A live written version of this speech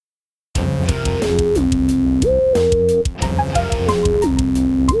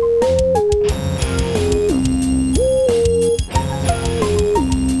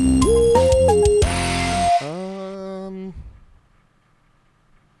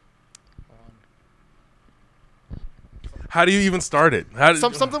How do you even start it?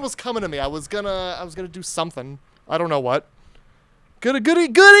 Something was coming to me. I was gonna do something. I don't know what. Good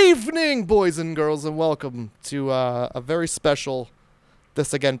evening, boys and girls, and welcome to a very special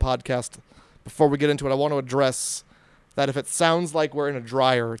This Again podcast. Before we get into it, I want to address that if it sounds like we're in a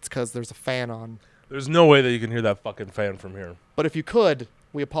dryer, it's because there's a fan on. There's no way that you can hear that fucking fan from here. But if you could,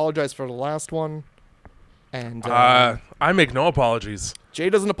 we apologize for the last one. And I make no apologies. Jay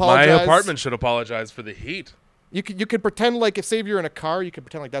doesn't apologize. My apartment should apologize for the heat. You could pretend like if say you're in a car, you could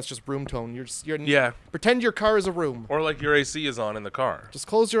pretend like that's just room tone. Yeah. Pretend your car is a room. Or like your AC is on in the car. Just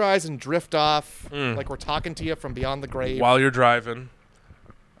close your eyes and drift off, like we're talking to you from beyond the grave. While you're driving.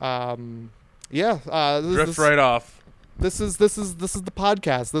 Drift right off. This is the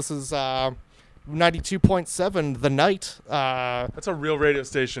podcast. This is 92.7 The Night. That's a real radio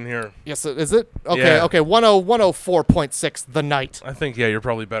station here. Yes, is it? Okay, Yeah. okay. 104.6 The Night. I think, yeah, you're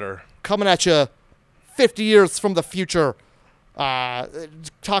probably better. Coming at you 50 years from the future.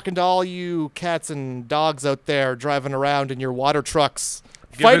 Talking to all you cats and dogs out there driving around in your water trucks.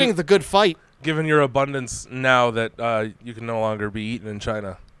 Fighting the good fight. Given your abundance now that you can no longer be eaten in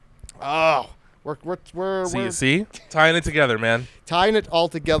China. Oh, we're See? Tying it together, man. tying it all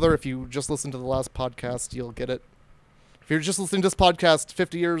together. If you just listen to the last podcast, you'll get it. If you're just listening to this podcast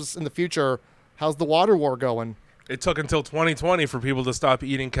 50 years in the future, how's the water war going? It took until 2020 for people to stop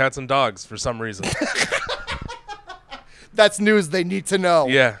eating cats and dogs for some reason. That's news they need to know.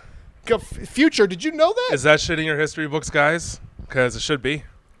 Yeah. Future, did you know that? Is that shit in your history books, guys? Because it should be.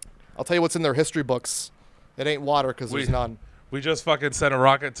 I'll tell you what's in their history books. It ain't water because there's none. We just fucking sent a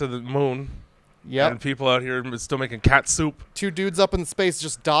rocket to the moon. Yep. And people out here are still making cat soup. 2 dudes up in space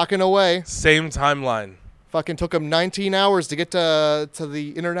just docking away. Same timeline. Fucking took them 19 hours to get to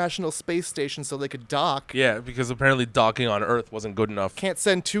the International Space Station so they could dock. Yeah, because apparently docking on Earth wasn't good enough. Can't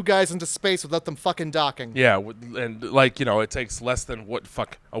send 2 guys into space without them fucking docking. Yeah, and it takes less than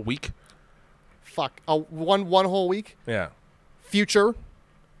a week? One whole week. Yeah. Future.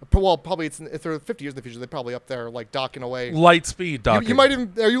 Well, probably if they're 50 years in the future, they're probably up there like docking away. Light speed docking. You might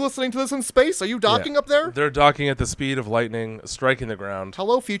even. Are you listening to this in space? Are you docking up there? They're docking at the speed of lightning striking the ground.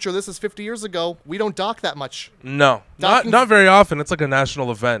 Hello, future. This is 50 years ago. We don't dock that much. No, Docking- not very often. It's like a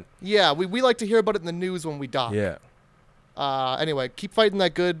national event. Yeah, we like to hear about it in the news when we dock. Yeah. Anyway, keep fighting the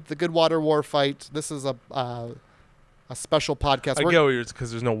good water war fight. This is a special podcast. I get what you're,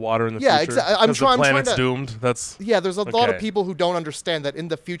 because there's no water in the Yeah, future. exactly. I'm the planet's trying to- doomed. That's There's a lot of Okay. people who don't understand that in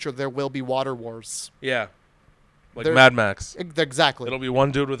the future there will be water wars. yeah, like There- Mad Max. Exactly. It'll be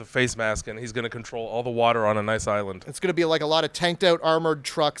one dude with a face mask, and he's gonna control all the water on a nice island. It's going to be like a lot of tanked out armored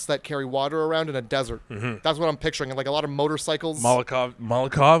trucks that carry water around in a desert. Mm-hmm. That's what I'm picturing. And like a lot of motorcycles.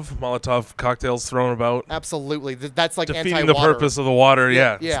 Molotov cocktails thrown about, Absolutely. That's like defeating anti-water. the purpose of the water.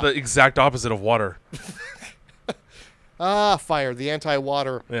 Yeah, yeah. It's the exact opposite of water. Fire. The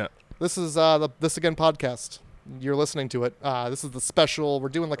anti-water. Yeah. This is the This Again podcast. You're listening to it. This is the special. We're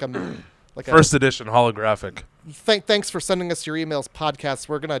doing like a First edition holographic. Thanks for sending us your emails, podcasts.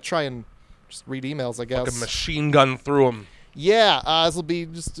 We're gonna try and just read emails, I guess. Like a machine gun through them. Yeah, this will be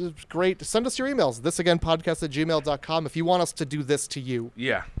just great. Send us your emails. thisagainpodcast@gmail.com if you want us to do this to you.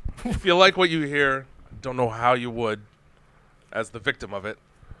 Yeah. If you like what you hear, don't know how you would, as the victim of it,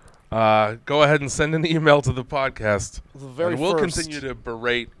 go ahead and send an email to the podcast. The very and we'll first. continue to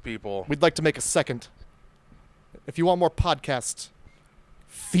berate people. We'd like to make a second. If you want more podcasts,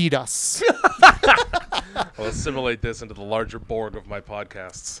 feed us. I'll assimilate this into the larger Borg of my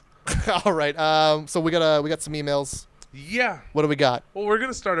podcasts. All right. So we got some emails. Yeah. What do we got? Well, we're going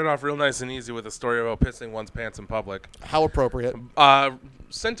to start it off real nice and easy with a story about pissing one's pants in public. How appropriate.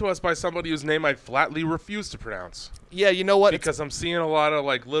 Sent to us by somebody whose name I flatly refuse to pronounce. Yeah, you know what? Because I'm seeing a lot of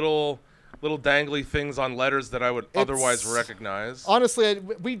like little dangly things on letters that I would otherwise recognize. Honestly,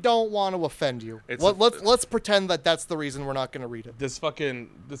 we don't want to offend you. Let's pretend that that's the reason we're not going to read it. This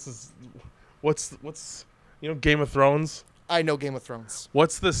is what's Game of Thrones? I know Game of Thrones.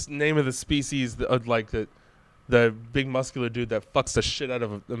 What's the name of the species the big muscular dude that fucks the shit out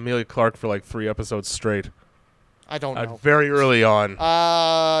of Amelia Clark for like 3 episodes straight? I don't know. Very early on.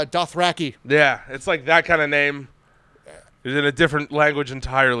 Dothraki. Yeah, it's like that kind of name. It's in a different language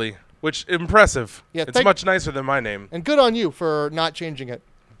entirely, which impressive. Yeah, it's much nicer than my name. And good on you for not changing it.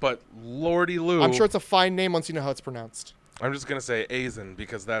 But Lordy Lou. I'm sure it's a fine name once you know how it's pronounced. I'm just going to say Aizen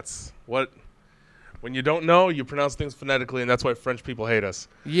because that's what... When you don't know, you pronounce things phonetically, and that's why French people hate us.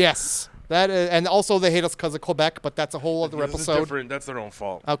 Yes. And also they hate us because of Quebec, but that's a whole other episode. That's their own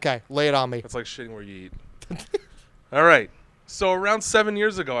fault. Okay, lay it on me. It's like shitting where you eat. All right. So around 7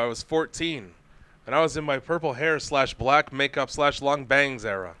 years ago, I was 14, and And I was in my purple hair / black makeup / long bangs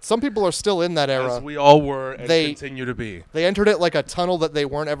era. Some people are still in that era. As we all were and They- continue to be. They entered it like a tunnel that they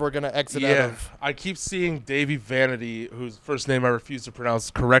weren't ever going to exit out Yeah. of. I keep seeing Davey Vanity, whose first name I refuse to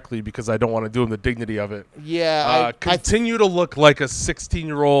pronounce correctly because I don't want to do him the dignity of it. Yeah, I Continue to look like a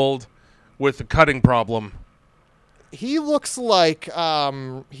 16-year-old with a cutting problem. he looks like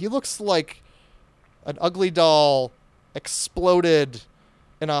an ugly doll exploded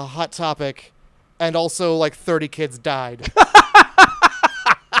in a Hot Topic, and also like 30 kids died.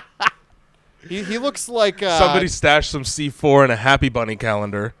 He looks like Somebody stashed some C4 in a Happy Bunny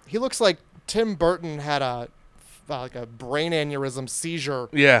calendar. he looks like Tim Burton had a like a brain aneurysm seizure,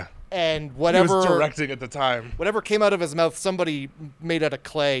 Yeah. and He whatever was directing at the time. whatever came out of his mouth, somebody made out of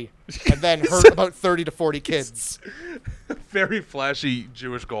clay, and then hurt about 30 to 40 kids. Very flashy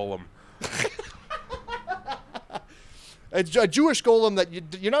Jewish golem. A Jewish golem that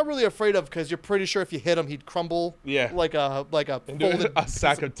you're not really afraid of because you're pretty sure if you hit him, he'd crumble. Yeah. Like a Into folded a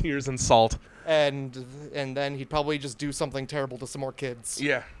sack of tears and salt. and then he'd probably just do something terrible to some more kids.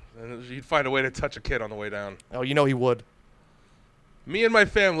 Yeah. And you'd find a way to touch a kid on the way down. Oh, you know he would. Me and my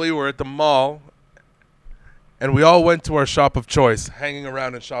family were at the mall, and we all went to our shop of choice, hanging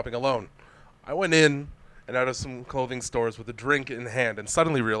around and shopping alone. I went in and out of some clothing stores with a drink in hand and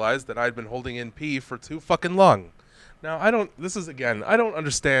suddenly realized that I'd been holding in pee for too fucking long. Now, I don't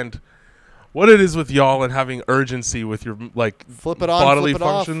understand what it is with y'all and having urgency with your, like, Flip it on, bodily flip it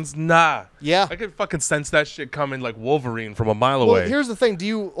off. functions. Nah. Yeah. I can fucking sense that shit coming like Wolverine from a mile Well, away. here's the thing. Do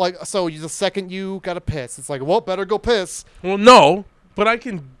you the second you gotta piss, it's like, well, better go piss. Well, no, but I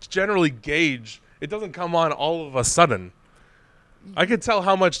can generally gauge. It doesn't come on all of a sudden. I can tell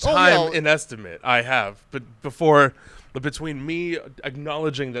how much Oh, time no. in estimate I have, but between me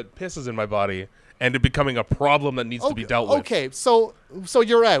acknowledging that piss is in my body and it becoming a problem that needs to be dealt with. Okay, so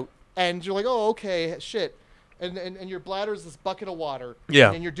you're out, and you're like, oh, okay, shit, and your bladder's this bucket of water.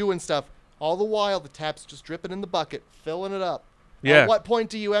 Yeah. And you're doing stuff. All the while, the tap's just dripping in the bucket, filling it up. Yeah. At what point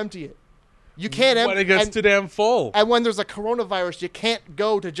do you empty it? You can't empty When it gets too damn full. And when there's a coronavirus, you can't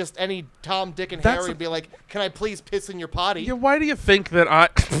go to just any Tom, Dick, and That's Harry a- and be like, can I please piss in your potty? Yeah, why do you think that I?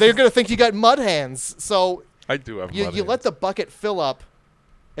 They're going to think you got mud hands. So I do have. you money. let the bucket fill up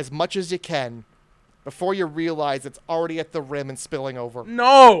as much as you can before you realize it's already at the rim and spilling over.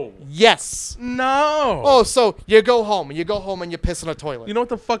 No. Yes. No. Oh, so you go home and you piss in a toilet. You know what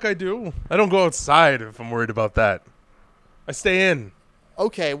the fuck I do? I don't go outside if I'm worried about that. I stay in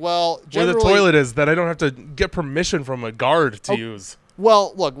Okay, well, where generally, the toilet is that I don't have to get permission from a guard to use.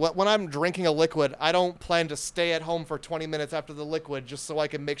 Well, look, when I'm drinking a liquid, I don't plan to stay at home for 20 minutes after the liquid just so I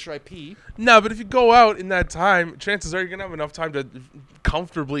can make sure I pee. No, but if you go out in that time, chances are you're gonna have enough time to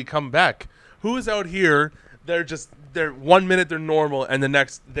comfortably come back. Who is out here? They're 1 minute they're normal, and the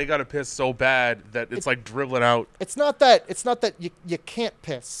next they gotta piss so bad that it's like dribbling out. It's not that you can't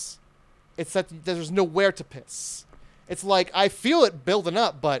piss. It's that there's nowhere to piss. It's like I feel it building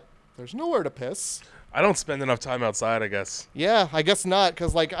up, but there's nowhere to piss. I don't spend enough time outside, I guess. Yeah, I guess not,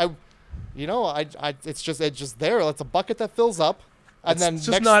 because like it's just there. It's a bucket that fills up, and then It's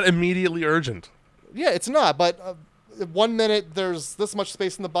just not immediately urgent. Yeah, it's not. But 1 minute there's this much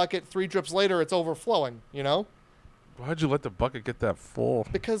space in the bucket. 3 drips later, it's overflowing. You know, Why'd you let the bucket get that full?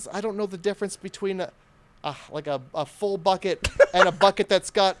 because I don't know the difference between a full bucket and a bucket that's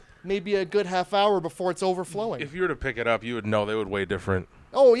got maybe a good half hour before it's overflowing. If you were to pick it up, you would know they would weigh different.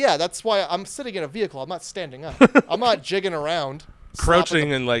 Oh yeah, that's why I'm sitting in a vehicle. I'm not standing up. I'm not jigging around. Crouching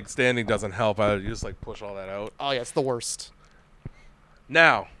slapping and like standing doesn't help. You just like push all that out. Oh yeah, it's the worst.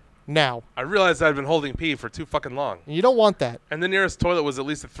 Now, Now, I realized I'd been holding pee for too fucking long. you don't want that. And the nearest toilet was at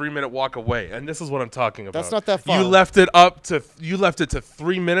least a 3-minute walk away. And this is what I'm talking about. That's not that far. You left it to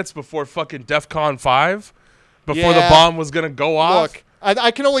 3 minutes before fucking DEFCON 5? Before the Yeah. bomb was going to go off? Look,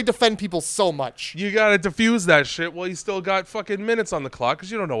 I can only defend people so much. You got to defuse that shit while you still got fucking minutes on the clock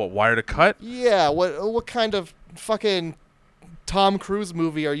because you don't know what wire to cut. Yeah, what kind of fucking Tom Cruise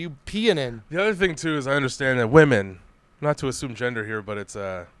movie are you peeing in? The other thing, too, is I understand that women, not to assume gender here, but it's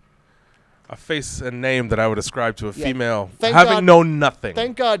a face and name that I would ascribe to a Yeah. female, Thank having God- known nothing.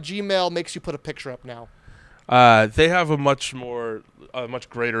 Thank God Gmail makes you put a picture up now. They have a much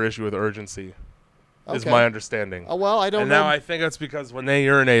greater issue with urgency, is Okay. my understanding. Oh well, I don't And know. now I think that's because when they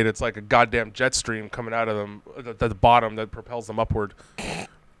urinate, it's like a goddamn jet stream coming out of them at the bottom that propels them upward.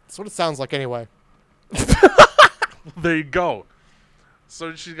 That's what it sounds like anyway. There you go.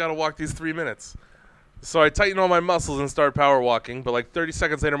 So she's got to walk these 3 minutes. So I tighten all my muscles and start power walking, but like 30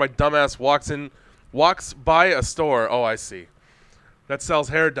 seconds later, my dumbass walks by a store. Oh, I see. that sells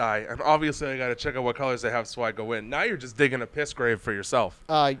hair dye, and obviously I got to check out what colors they have so I go in. Now you're just digging a piss grave for yourself.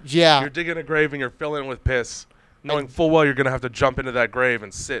 Yeah. You're digging a grave and you're filling it with piss, knowing full well you're going to have to jump into that grave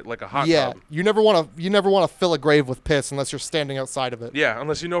and sit like a hot Yeah. tub. You never want to fill a grave with piss unless you're standing outside of it. Yeah,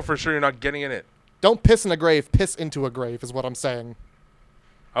 unless you know for sure you're not getting in it. Don't piss in a grave, piss into a grave is what I'm saying.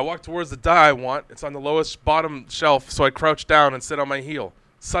 I walk towards the dye I want. It's on the lowest bottom shelf, so I crouch down and sit on my heel.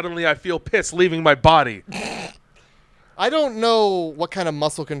 Suddenly I feel piss leaving my body. I don't know what kind of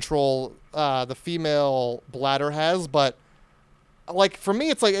muscle control the female bladder has, but like for me,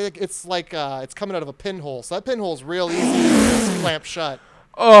 it's coming out of a pinhole. So that pinhole is real easy to clamp shut.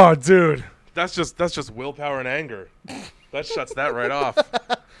 Oh, dude. That's just willpower and anger. That shuts that right off.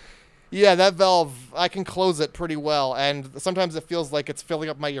 Yeah, that valve, I can close it pretty well, and sometimes it feels like it's filling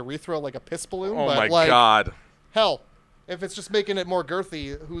up my urethra like a piss balloon. Oh, but my God. Hell, if it's just making it more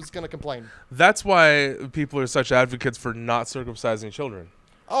girthy, who's gonna complain? That's why people are such advocates for not circumcising children.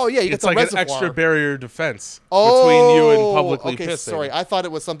 Oh yeah, you get It's the like reservoir. an extra barrier defense between you and publicly okay, pissing. sorry. I thought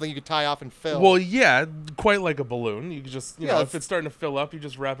it was something you could tie off and fill. Well, yeah, quite like a balloon. You could just, you Yeah, know, it's- if it's starting to fill up, you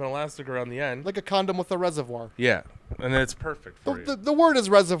just wrap an elastic around the end. like a condom with a reservoir. Yeah, and then it's perfect for you. The word is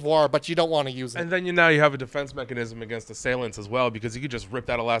reservoir, but you don't want to use it. And then now you have a defense mechanism against assailants as well, because you could just rip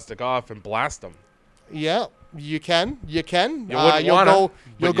that elastic off and blast them. Yeah, you can. You can. You wouldn't You'll wanna, go.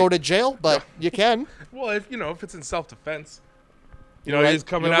 but You'll go to jail, but you can. Well, if it's in self-defense. You You're know, right. he's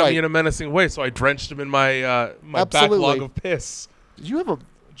coming You're at right. me in a menacing way, so I drenched him in my my Absolutely. backlog of piss. Did you have a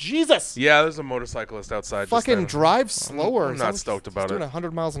Jesus? Yeah, there's a motorcyclist outside. just Fucking then. drive slower. I'm not stoked about Doing it.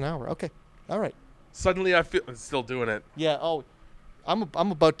 100 miles an hour. Okay. All right. Suddenly, I feel still doing it. Yeah. Oh, I'm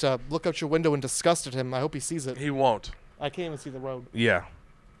about to look out your window in disgust at him. I hope he sees it. He won't. I can't even see the road. Yeah.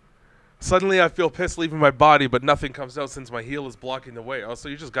 Suddenly, I feel piss leaving my body, but nothing comes out since my heel is blocking the way. Oh, so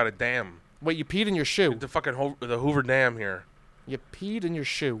you just got a dam. Wait, you peed in your shoe. The fucking the Hoover Dam here. You peed in your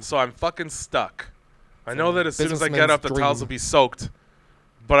shoe. So I'm fucking stuck. I know that as soon as I get businessman's up, the towels dream. will be soaked.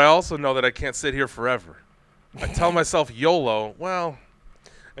 But I also know that I can't sit here forever. I tell myself YOLO,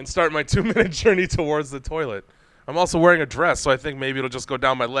 and start my 2-minute journey towards the toilet. I'm also wearing a dress, so I think maybe it'll just go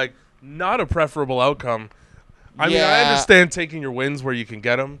down my leg. Not a preferable outcome. I mean, I Yeah. understand taking your wins where you can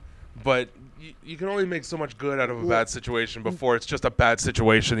get them, but you can only make so much good out of a bad situation before it's just a bad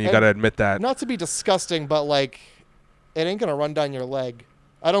situation. You And got to admit that. Not to be disgusting, but like, it ain't gonna run down your leg.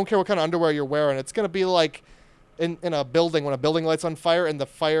 I don't care what kind of underwear you're wearing. It's gonna be like in a building when a building light's on fire and the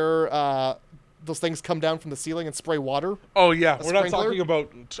fire those things come down from the ceiling and spray water. Oh, yeah. A We're not sprinkler? talking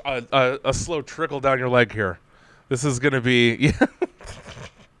about a slow trickle down your leg here. This is going to be... Yeah.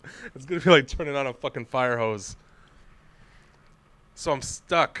 It's going to be like turning on a fucking fire hose. So I'm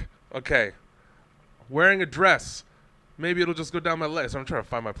stuck. Okay. Wearing a dress. Maybe it'll just go down my leg. So I'm trying to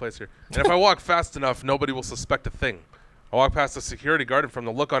find my place here. And if I walk fast enough, nobody will suspect a thing. I walk past the security guard, and from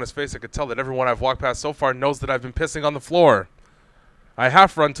the look on his face, I could tell that everyone I've walked past so far knows that I've been pissing on the floor. I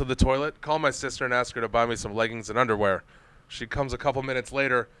half run to the toilet, call my sister, and ask her to buy me some leggings and underwear. She comes a couple minutes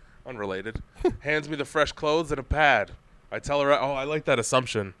later, unrelated, hands me the fresh clothes and a pad. I tell her, oh, I like that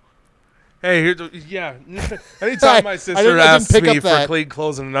assumption. Hey, yeah. Anytime my I sister didn't asks pick me up for that. clean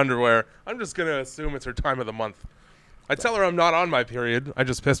clothes and underwear, I'm just going to assume it's her time of the month. I tell her I'm not on my period. I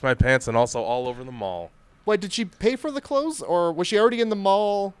just pissed my pants and also all over the mall. Wait, did she pay for the clothes, or was she already in the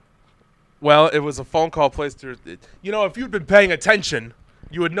mall? Well, it was a phone call placed to... You know, if you'd been paying attention,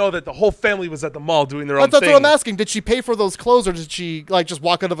 you would know that the whole family was at the mall doing their own That's thing. what I'm asking. Did she pay for those clothes, or did she like just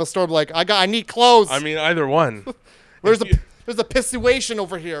walk out of a store and be like, I need clothes? I mean, either one. there's if a situation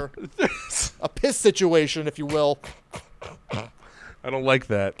over here, a piss situation, if you will. I don't like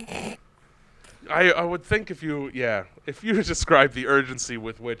that. I would think if you describe the urgency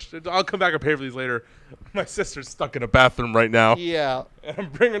with which... I'll come back and pay for these later. My sister's stuck in a bathroom right now. Yeah. And I'm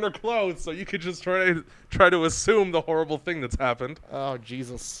bringing her clothes, so you could just try to assume the horrible thing that's happened. Oh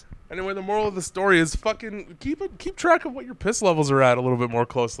Jesus. Anyway, the moral of the story is fucking keep track of what your piss levels are at a little bit more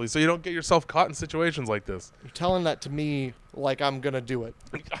closely, so you don't get yourself caught in situations like this. You're telling that to me like I'm gonna do it.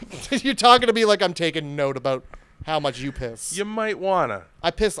 You're talking to me like I'm taking note about how much you piss. You might wanna.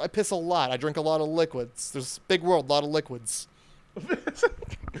 I piss a lot. I drink a lot of liquids. There's a big world, a lot of liquids.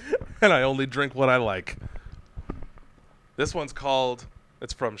 And I only drink what I like. This one's called...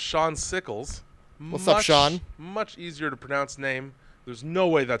 It's from Sean Sickles. What's up, Sean? Much easier to pronounce name. There's no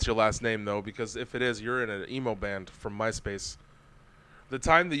way that's your last name, though, because if it is, you're in an emo band from MySpace. The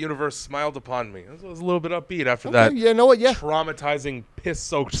time the universe smiled upon me. It was a little bit upbeat after that You know what? Yeah. traumatizing,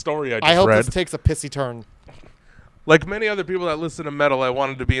 piss-soaked story I just I hope read. this takes a pissy turn. Like many other people that listen to metal, I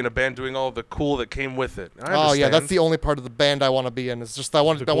wanted to be in a band doing all of the cool that came with it. I Oh yeah, understand. that's the only part of the band I want to be in. It's just I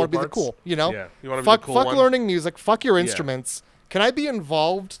want The to cool be the parts? cool. You know. Yeah, you want to be Fuck the cool one? learning music. Fuck your instruments. Can I be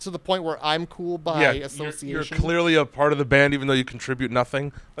involved to the point where I'm cool by Yeah, association? you're clearly a part of the band, even though you contribute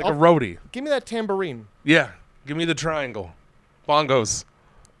nothing. Like a Oh. roadie. Give me that tambourine. Yeah, give me the triangle, bongos.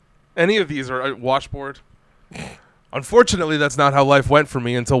 Any of these are washboard. Unfortunately, that's not how life went for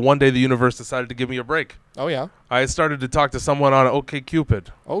me until one day the universe decided to give me a break. Oh yeah. I started to talk to someone on OkCupid.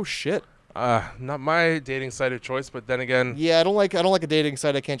 Oh shit. Not my dating site of choice, but then again, Yeah, I don't like a dating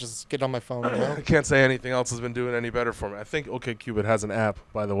site. I can't just get on my phone. You know. I can't say anything else has been doing any better for me. I think OkCupid has an app,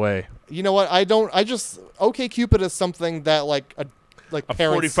 by the way. You know what? I don't. I just OkCupid is something that like A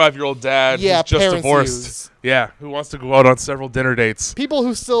parents, 45-year-old dad yeah, who's just parents divorced. use. Yeah, who wants to go out on several dinner dates People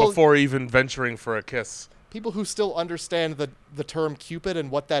who still before even venturing for a kiss. understand the term Cupid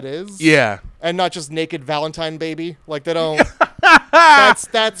and what that is. Yeah. And not just naked Valentine baby. Like they don't.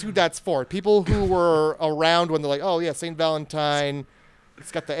 that's who that's for. People who were around when they're like, oh yeah, Saint Valentine.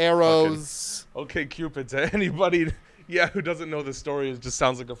 It's got the arrows. OkCupid to anybody, who doesn't know the story, it just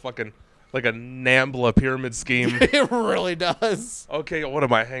sounds like a NAMBLA pyramid scheme. It really does. Okay, what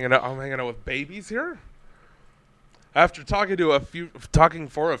am I hanging out? I'm hanging out with babies here. After talking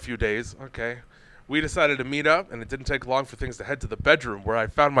for a few days, okay, we decided to meet up, and it didn't take long for things to head to the bedroom, where I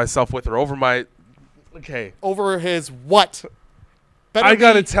found myself with her over my. Okay, Over his what? I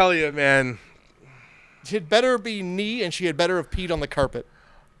gotta tell you, man. It better be knee, and she had better have peed on the carpet.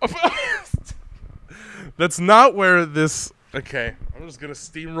 That's not where this. Okay, I'm just gonna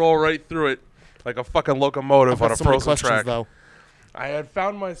steamroll right through it like a fucking locomotive I've on got a so many frozen questions, track. though. I had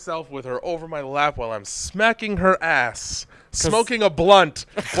found myself with her over my lap while I'm smacking her ass, smoking a blunt,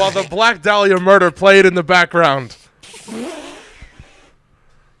 while the Black Dahlia murder played in the background.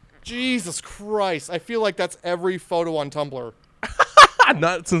 Jesus Christ. I feel like that's every photo on Tumblr.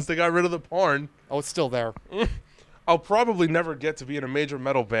 Not since they got rid of the porn. Oh, it's still there. I'll probably never get to be in a major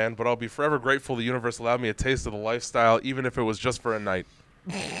metal band, but I'll be forever grateful the universe allowed me a taste of the lifestyle, even if it was just for a night.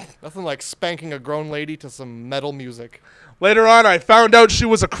 Nothing like spanking a grown lady to some metal music. Later on, I found out she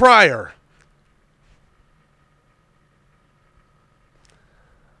was a crier.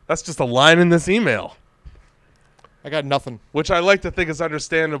 That's just a line in this email, I got nothing. which I like to think is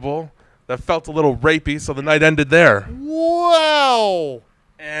understandable. That felt a little rapey, so the night ended there. Wow.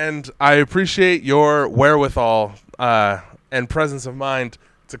 And I appreciate your wherewithal and presence of mind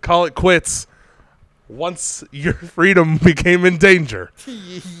to call it quits once your freedom became in danger.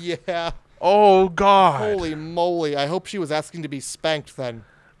 Yeah. Oh, God. Holy moly. I hope she was asking to be spanked then.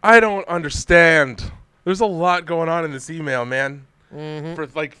 I don't understand. There's a lot going on in this email, man. Mm-hmm. For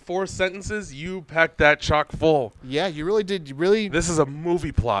like 4 sentences, you packed that chock full. Yeah, you really did. You really This is a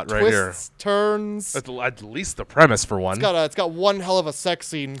movie plot right here. twists, turns. At least the premise for one. It's got one hell of a sex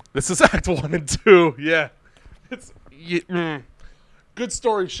scene. This is Act 1 and 2. Yeah. Good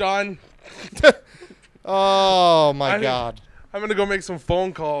story, Sean. Oh my I- God. I'm going to go make some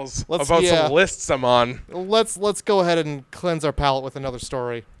phone calls Let's- about yeah. some lists I'm on. Let's go ahead and cleanse our palate with another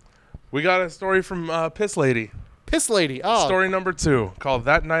story. We got a story from Piss Lady. Piss lady. Oh. Story number 2, called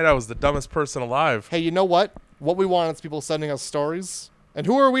That Night I Was the Dumbest Person Alive. Hey, you know what? What we want is people sending us stories. And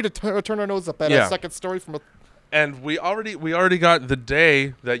who are we to turn our nose up at Yeah. a second story from a... And we already got the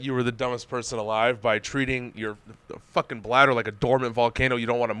day that you were the dumbest person alive by treating your fucking bladder like a dormant volcano you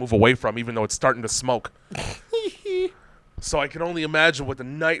don't want to move away from, even though it's starting to smoke. So I can only imagine what the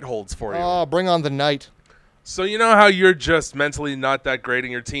night holds for you. Oh, bring on the night. So you know how you're just mentally not that great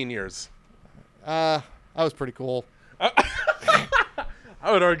in your teen years? That was pretty cool.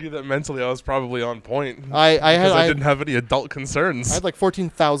 I would argue that mentally I was probably on point. I Because I had didn't have any adult concerns. I had like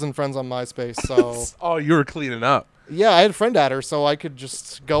 14,000 friends on MySpace, so Oh, you were cleaning up. yeah, I had a friend at her, so I could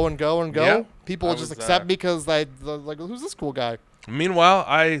just go and go and go. Yeah, People I would just was, accept me because like, who's this cool guy? Meanwhile,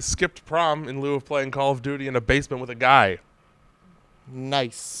 I skipped prom in lieu of playing Call of Duty in a basement with a guy.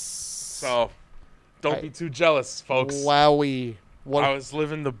 Nice. So don't be too jealous, folks. Wowie. What? I was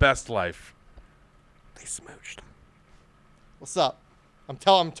living the best life. They smooched. What's up? I'm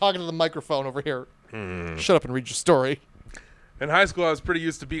talking to the microphone over here. Shut up and read your story. In high school, I was pretty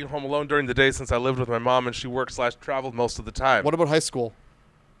used to being home alone during the day since I lived with my mom and she worked/traveled most of the time. What about high school?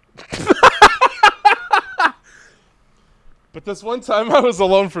 But this one time I was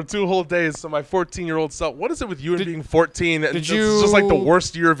alone for 2 whole days, so my 14-year-old self... What is it with you and being 14? did It's just like the you-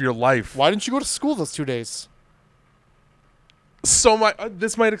 worst year of your life. Why didn't you go to school those 2 days? So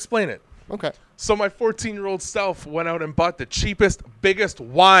this might explain it. Okay. So my 14-year-old self went out and bought the cheapest, biggest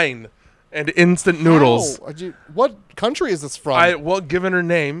wine and instant noodles. How? What country is this from? Given her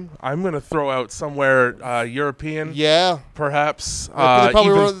name, I'm going to throw out somewhere European, yeah. perhaps they probably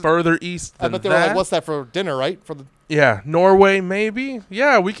even were- further east I than bet they were that. like, what's that for dinner, right? For the Yeah, Norway maybe.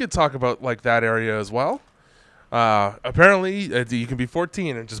 Yeah, we could talk about like that area as well. Apparently, you can be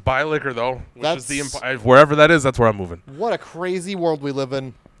 14 and just buy liquor, though. Which is That's- wherever that is, that's where I'm moving. What a crazy world we live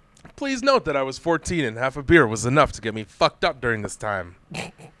in. Please note that I was 14 and half a beer was enough to get me fucked up during this time.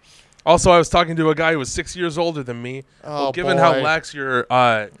 Also, I was talking to a guy who was 6 years older than me. Oh, Well, given how boy. lax your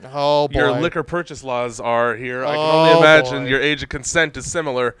Oh, boy. your liquor purchase laws are here, I can Oh, only imagine boy. your age of consent is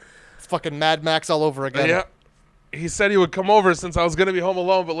similar. It's fucking Mad Max all over again. Yeah. He said he would come over since I was going to be home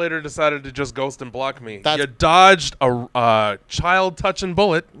alone, but later decided to just ghost and block me. That's- You dodged a child-touching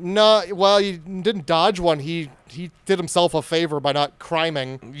bullet. No, well, you didn't dodge one. He did himself a favor by not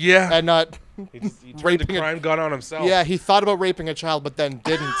criming Yeah. and not. He turned the raping a- crime gun on himself. Yeah, he thought about raping a child, but then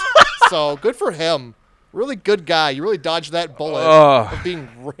didn't. So good for him. Really good guy. You really dodged that bullet Ugh. of being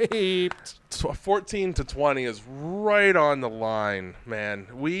raped. 14 to 20 is right on the line, man.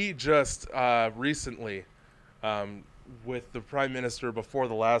 We just recently, with the prime minister before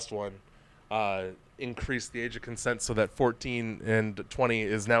the last one, increased the age of consent so that 14 and 20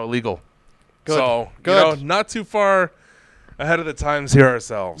 is now illegal. Good. So, Good. not too far ahead of the times here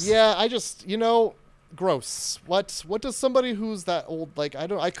ourselves. Yeah, I just gross. What does somebody who's that old like?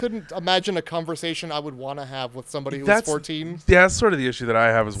 I couldn't imagine a conversation I would want to have with somebody who's 14. Yeah, that's sort of the issue that I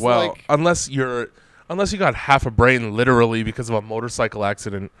have as well. like- Unless you got half a brain literally because of a motorcycle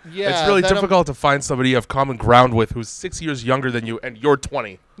accident, Yeah, it's really then I'm- difficult to find somebody you have common ground with who's 6 years younger than you and you're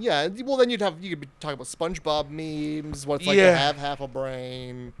 20. Yeah, well then you could be talking about SpongeBob memes, what it's like Yeah. to have half a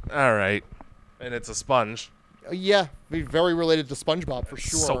brain. All right. And it's a sponge. Yeah, be very related to SpongeBob for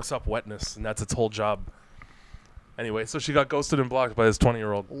sure. Soaks up wetness, and that's its whole job. Anyway, so she got ghosted and blocked by this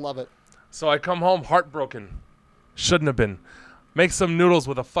 20-year-old. Love it. So I come home heartbroken. Shouldn't have been. Make some noodles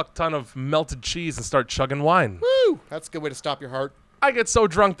with a fuck ton of melted cheese and start chugging wine. Woo! That's a good way to stop your heart. I get so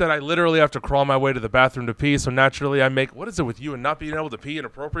drunk that I literally have to crawl my way to the bathroom to pee, so naturally I make... What is it with you and not being able to pee in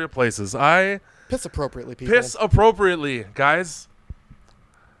appropriate places? I Piss appropriately, people. piss appropriately, guys.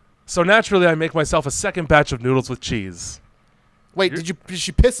 So naturally I make myself a second batch of noodles with cheese. Wait, did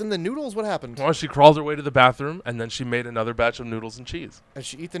she piss in the noodles? What happened? Well, she crawled her way to the bathroom, and then she made another batch of noodles and cheese. Did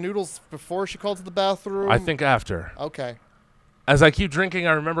she eat the noodles before she called to the bathroom? I think after. Okay. As I keep drinking,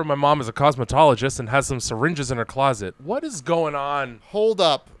 I remember my mom is a cosmetologist and has some syringes in her closet. What is going on? Hold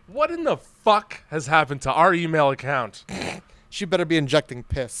up. What in the fuck has happened to our email account? She better be injecting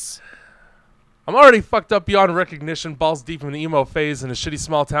piss. I'm already fucked up beyond recognition, balls deep in the emo phase in a shitty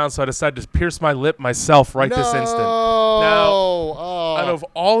small town, so I decided to pierce my lip myself right this instant. Now, Oh. out of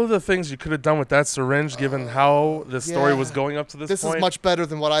all of the things you could have done with that syringe, given how the story was Yeah. going up to this This point. is much better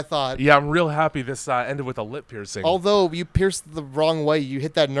than what I thought. Yeah, I'm real happy this ended with a lip piercing. Although you pierced the wrong way, you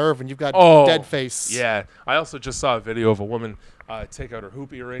hit that nerve and you've got Oh, dead face. Yeah. I also just saw a video of a woman take out her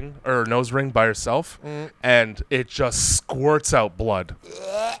hoop earring or her nose ring by herself, and it just squirts out blood.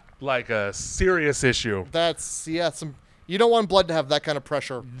 Like a serious issue. That's you don't want blood to have that kind of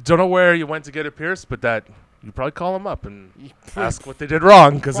pressure. Don't know where you went to get it pierced, but that you probably call them up and ask what they did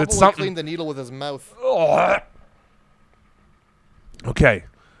wrong because it's Probably something. cleaned the needle with his mouth. Okay.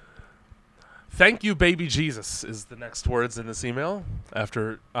 Thank you, baby Jesus, is the next words in this email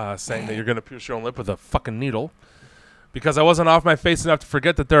after saying that you're going to pierce your own lip with a fucking needle. Because I wasn't off my face enough to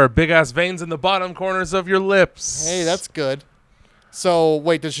forget that there are big-ass veins in the bottom corners of your lips. Hey, that's good. So,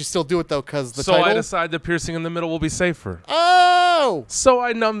 wait, does she still do it, though, because the So title? I decide that piercing in the middle will be safer. Oh! So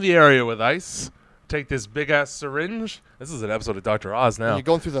I numb the area with ice, take this big-ass syringe. This is an episode of Dr. Oz now. You're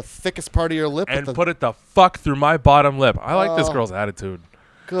going through the thickest part of your lip. And with the, put it the fuck through my bottom lip. I like this Oh. girl's attitude.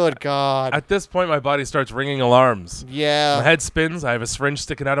 Good God. At this point, my body starts ringing alarms. Yeah. My head spins. I have a syringe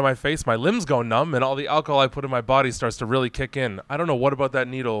sticking out of my face. My limbs go numb, and all the alcohol I put in my body starts to really kick in. I don't know what about that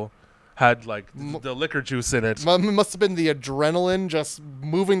needle had like the liquor juice in it. It must have been the adrenaline just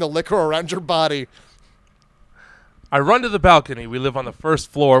moving the liquor around your body. I run to the balcony. We live on the first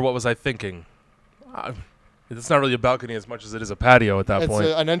floor. What was I thinking? It's not really a balcony as much as it is a patio at that It's point.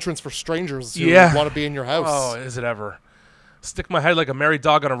 an entrance for strangers who Yeah. want to be in your house. Oh, is it ever? Stick my head like a merry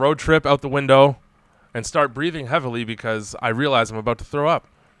dog on a road trip out the window and start breathing heavily because I realize I'm about to throw up.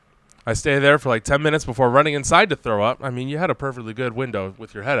 I stay there for like 10 minutes before running inside to throw up. I mean, you had a perfectly good window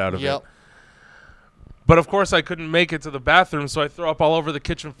with your head out of Yep. it. But of course, I couldn't make it to the bathroom, so I throw up all over the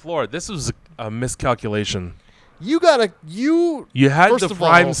kitchen floor. This was a miscalculation. You You had First the of all-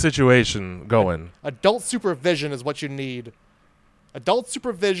 prime situation going. adult supervision is what you need. Adult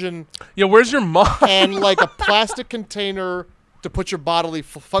supervision Yeah, where's your mom? and like a plastic container to put your bodily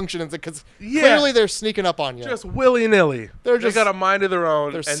function in, because Yeah. clearly they're sneaking up on you. Just willy-nilly. They're They just- got a mind of their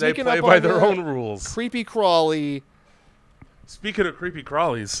own, they're and they sneaking play up by on their you. own rules. Creepy crawly. Speaking of creepy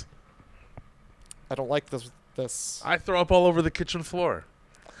crawlies, I don't like this. I throw up all over the kitchen floor.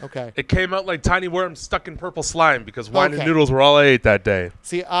 Okay. It came out like tiny worms stuck in purple slime because wine and Okay. noodles were all I ate that day.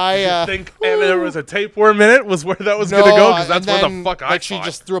 See, I I think and there was a tapeworm in it was where that was going to go because that's where the fuck I like she thought.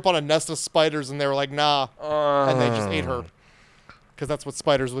 just threw up on a nest of spiders and they were like, nah, and they just ate her. Because that's what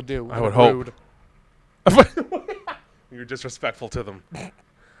spiders would do. I and would rude. hope. You're disrespectful to them.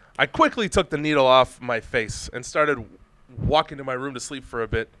 I quickly took the needle off my face and started walking to my room to sleep for a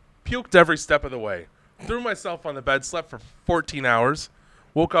bit. Puked every step of the way. Threw myself on the bed, slept for 14 hours.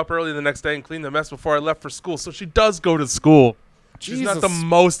 Woke up early the next day and cleaned the mess before I left for school. So she does go to school. She's not the Jesus.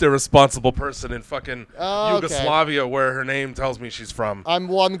 most irresponsible person in fucking Oh, okay. Yugoslavia where her name tells me she's from. I'm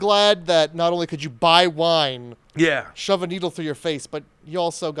glad that not only could you buy wine, Yeah. shove a needle through your face, but you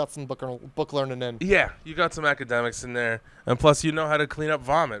also got some book learning in. Yeah, you got some academics in there. And plus you know how to clean up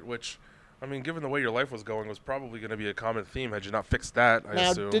vomit, which, I mean, given the way your life was going, was probably going to be a common theme had you not fixed that, I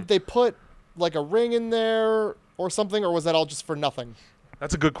Now, assume. did they put like a ring in there or something, or was that all just for nothing?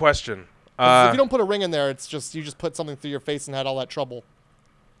 That's a good question. 'Cause if you don't put a ring in there, it's just you just put something through your face and had all that trouble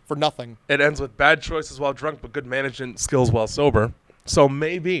for nothing. It ends with bad choices while drunk, but good management skills while sober. So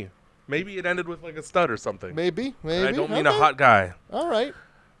maybe it ended with like a stud or something. Maybe. And I don't mean a Okay. hot guy. All right.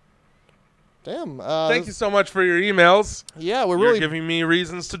 Damn. Thank you so much for your emails. Yeah, we're You're really giving me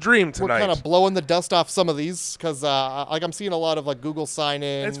reasons to dream we're tonight. kind of blowing the dust off some of these because like I'm seeing a lot of like Google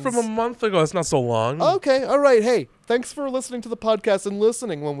sign-ins. It's from a month ago. It's not so long. Okay, all right. Hey, thanks for listening to the podcast and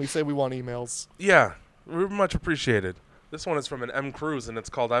listening when we say we want emails. Yeah, we're much appreciated. This one is from an M. Cruz, and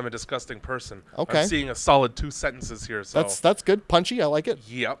it's called "I'm a Disgusting Person." Okay. I'm seeing a solid 2 sentences here. So That's good, punchy. I like it.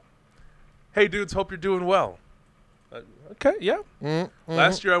 Yep. Hey, dudes. Hope you're doing well. Okay. Yeah.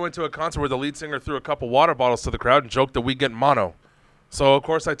 Last year I went to a concert where the lead singer threw a couple water bottles to the crowd and joked that we get mono. So of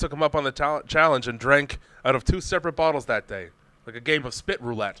course I took him up on the challenge and drank out of 2 separate bottles that day, like a game of spit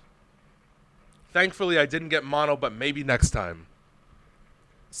roulette. Thankfully I didn't get mono, but maybe next time.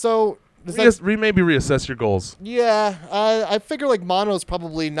 So does that, Maybe reassess your goals. yeah, I figure like mono's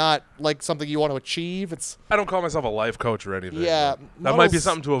probably not like something you want to achieve. It's I don't call myself a life coach or anything. Yeah, but that might be mono's-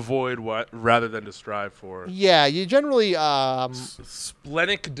 something to avoid rather than to strive for. yeah, you generally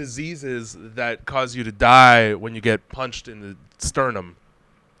Splenic diseases that cause you to die when you get punched in the sternum.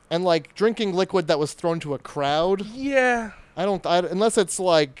 and like drinking liquid that was thrown to a crowd. Yeah. Unless it's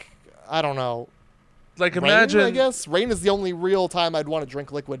like I don't know. Like Rain, imagine I guess rain is the only real time I'd want to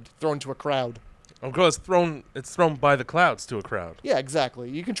drink liquid thrown to a crowd. Of course, it's thrown by the clouds to a crowd. Yeah, exactly.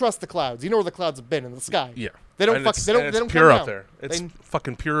 You can trust the clouds. You know where the clouds have been in the sky. Yeah, They don't And fuck. it's- They don't. and They it's don't pure come up down. there. It's They-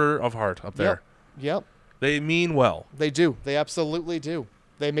 fucking pure of heart up there. Yep. They mean well. They do. They absolutely do.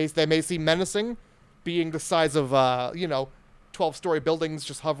 They may seem menacing, being the size of 12-story buildings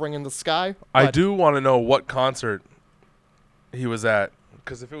just hovering in the sky. I but do want to know what concert he was at,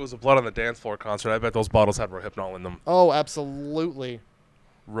 because if it was a Blood on the Dance Floor concert, I bet those bottles had Rohypnol in them. Oh, absolutely.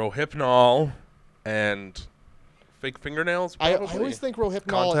 Rohypnol and fake fingernails. I Probably. always think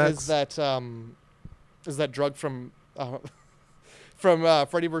Rohypnol Contacts. is that drug from from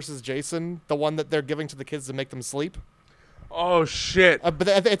Freddy vs. Jason, the one that they're giving to the kids to make them sleep. Oh shit. But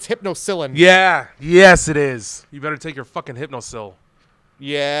it's hypnosilin. Yeah. Yes, it is. You better take your fucking Hypnosil.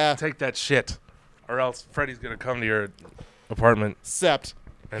 Yeah. Take that shit, or else Freddy's gonna come to your apartment Except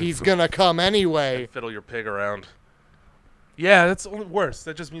and he's gonna come anyway. fiddle your pig around. Yeah, that's only worse.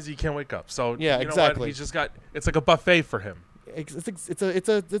 That just means he can't wake up. So Yeah, you know exactly. What? He's just got. It's like a buffet for him.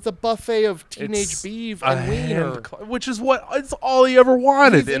 It's a buffet of teenage It's beef a and wiener. which is what it's all he ever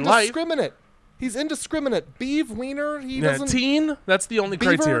wanted He's in life. indiscriminate. He's indiscriminate. Beef, wiener. He Yeah, doesn't. teen. That's the only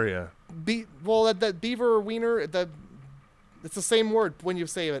Beaver? criteria. That beaver wiener. It's the same word when you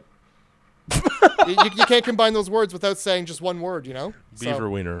say it. you can't combine those words without saying just one word. You know. Beaver So,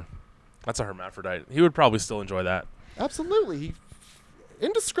 wiener. That's a hermaphrodite. He would probably still enjoy that. absolutely.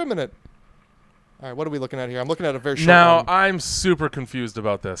 Indiscriminate. All right. What are we looking at here? I'm looking at a very short Now one. I'm super confused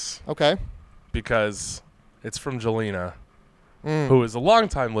about this Okay. because it's from Jelena, Mm. who is a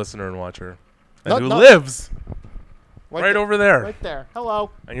longtime listener and watcher, and Not- who not- lives right over there. Right there. Hello.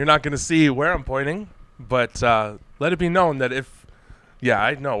 And you're not going to see where I'm pointing, but let it be known that if, yeah,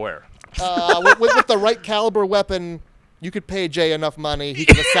 I know where. With the right caliber weapon, you could pay Jay enough money. He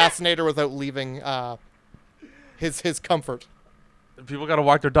could assassinate her without leaving his comfort. People got to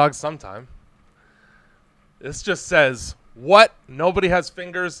walk their dogs sometime. This just says, what? Nobody has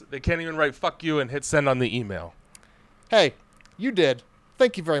fingers. They can't even write fuck you and hit send on the email. Hey, you did.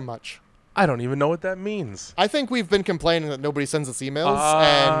 Thank you very much. I don't even know what that means. I think we've been complaining that nobody sends us emails,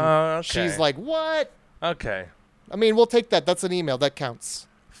 and Okay. she's like, "What?" Okay. I mean, we'll take that. That's an email. That counts.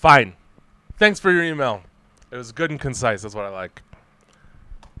 Fine. Thanks for your email. It was good and concise. That's what I like.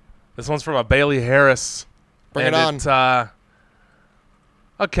 This one's from a Bailey Harris. Bring it and on.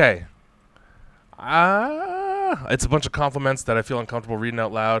 Okay. It's a bunch of compliments that I feel uncomfortable reading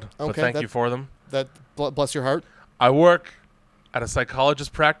out loud. So Okay, thank you for them. That bless your heart. I work at a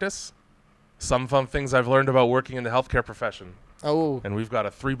psychologist practice. Some fun things I've learned about working in the healthcare profession. Oh, And we've got a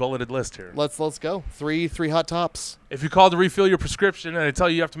 3-bulleted list here. let's go. Three hot tops. If you call to refill your prescription and I tell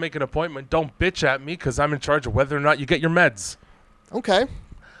you have to make an appointment, don't bitch at me because I'm in charge of whether or not you get your meds. Okay.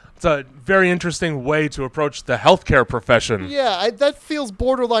 It's a very interesting way to approach the healthcare profession. Yeah, that feels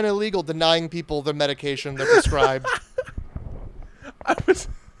borderline illegal, denying people the medication they're prescribed. I was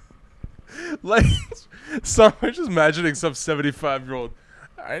like, so I'm just imagining some 75-year-old.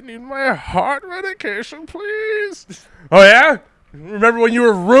 I need my heart medication, please. Oh yeah? Remember when you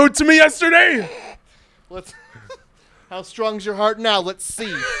were rude to me yesterday? Let's. How strong's your heart now? Let's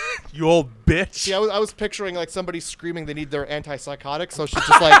see. You old bitch. See, I was picturing like somebody screaming they need their antipsychotic, so she's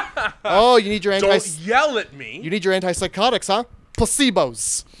just like, "Oh, you need your Don't yell at me. you need your antipsychotics, huh?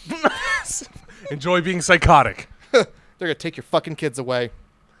 Placebos. Enjoy being psychotic. They're gonna take your fucking kids away."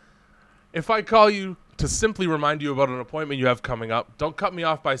 If I call you to simply remind you about an appointment you have coming up, don't cut me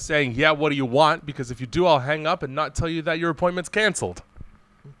off by saying, yeah, what do you want? Because if you do, I'll hang up and not tell you that your appointment's canceled.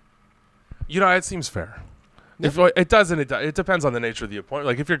 You know, it seems fair. If it doesn't, it depends on the nature of the appointment.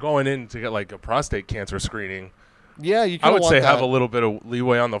 Like if you're going in to get like a prostate cancer screening, Yeah, you. I would say that. have a little bit of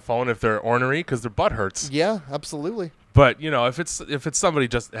leeway on the phone if they're ornery because their butt hurts. Yeah, absolutely. But you know, if it's somebody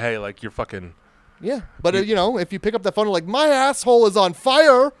just hey, like you're fucking. Yeah, but you know, if you pick up that phone and like my asshole is on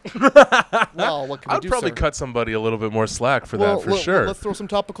fire, well, what can we I'd do? probably sir? cut somebody a little bit more slack for Well, that for sure. Let's throw some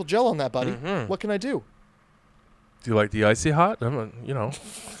topical gel on that, buddy. Mhm. What can I do? Do you like the icy hot? You know,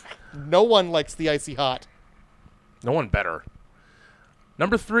 No one likes the icy hot. no one better.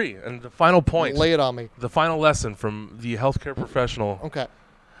 Number 3, and the final point, Lay it on me. the final lesson from the healthcare professional Okay.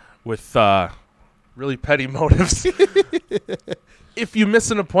 with really petty motives. If you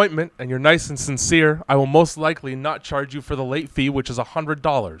miss an appointment and you're nice and sincere, I will most likely not charge you for the late fee, which is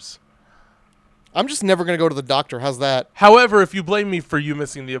 $100. I'm just never gonna go to the doctor. How's that? However, if you blame me for you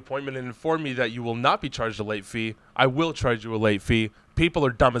missing the appointment and inform me that you will not be charged a late fee, I will charge you a late fee. People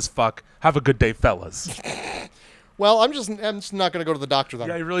are dumb as fuck. Have a good day, fellas. Well, I'm just not gonna go to the doctor then.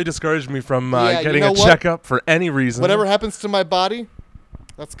 Yeah, you really discouraged me from Yeah, you getting know a what? checkup for any reason. Whatever happens to my body,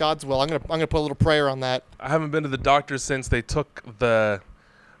 that's God's will. I'm gonna put a little prayer on that. I haven't been to the doctor since they took the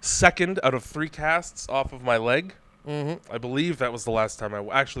second out of 3 casts off of my leg. Mm-hmm. I believe that was the last time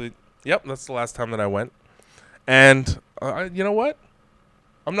Yep, that's the last time that I went. And you know what?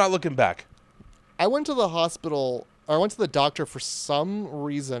 I'm not looking back. I went to the hospital, or I went to the doctor for some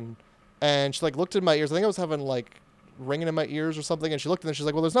reason, and she like looked in my ears. I think I was having like ringing in my ears or something, and she looked and she's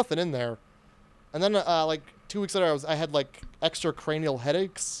like, "Well, there's nothing in there." And then like 2 weeks later, I had like extra cranial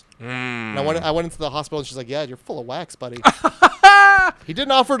headaches. And I went into the hospital, and she's like, "Yeah, you're full of wax, buddy." He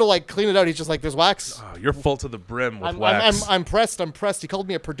didn't offer to like clean it out. He's just like, "There's wax." Oh, you're full to the brim with wax. I'm pressed. I'm pressed. He called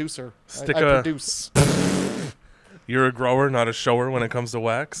me a producer. I Stick produce. You're a grower, not a shower when it comes to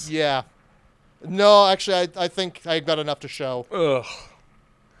wax. Yeah. No, actually, I think I got enough to show. Ugh.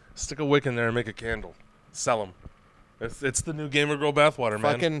 Stick a wick in there and make a candle. Sell them. It's the new Gamer Girl bathwater,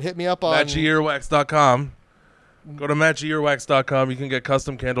 man. Fucking hit me up on MatchyEarwax.com. Go to MatchyEarwax.com. You can get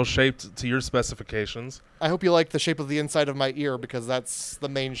custom candles shaped to your specifications. I hope you like the shape of the inside of my ear because that's the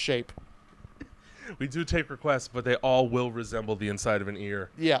main shape. We do take requests, but they all will resemble the inside of an ear.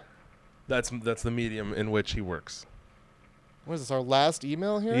 Yeah. That's the medium in which he works. What is this, our last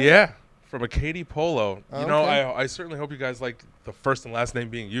email here? Yeah, from a Katie Polo. You know, Okay. I certainly hope you guys like the first and last name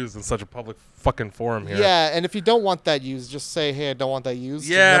being used in such a public fucking forum here. Yeah, and if you don't want that used, just say, "Hey, I don't want that used."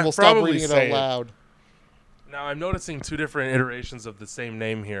 Yeah, and then we'll stop probably reading it say out it. loud. Now, I'm noticing 2 different iterations of the same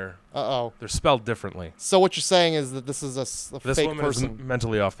name here. Uh-oh. They're spelled differently. So what you're saying is that this is a This fake woman person. is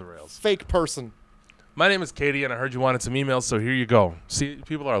mentally off the rails. Fake person. My name is Katie, and I heard you wanted some emails, so here you go. See,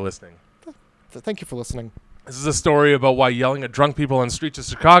 people are listening. Thank you for listening. This is a story about why yelling at drunk people on the streets of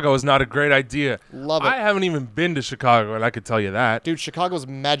Chicago is not a great idea. Love it. I haven't even been to Chicago, and I could tell you that. Dude, Chicago's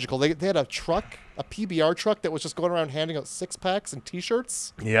magical. They had a truck, a PBR truck that was just going around handing out 6-packs and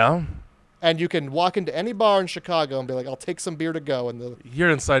T-shirts. Yeah? And you can walk into any bar in Chicago and be like, "I'll take some beer to go." And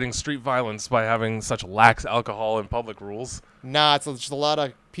You're inciting street violence by having such lax alcohol and public rules. it's just a lot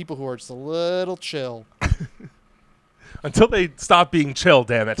of people who are just a little chill. Until they stop being chill,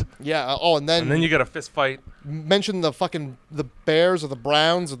 damn it. Yeah. And And then you get a fist fight. mention the Bears or the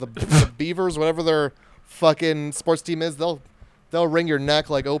Browns or the Beavers, whatever their fucking sports team is. They'll wring your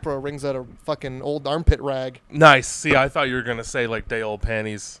neck like Oprah wrings out a fucking old armpit rag. Nice. See, I thought you were going to say, like, day old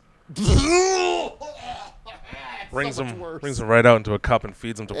panties. Brings So much them worse. right out into a cup and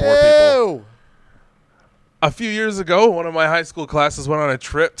feeds them to poor people. Ew. A few years ago, one of my high school classes went on a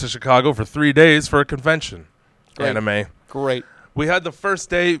trip to Chicago for 3 days for a convention. Great. Anime. Great. We had the first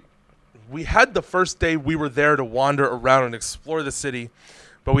day we were there to wander around and explore the city,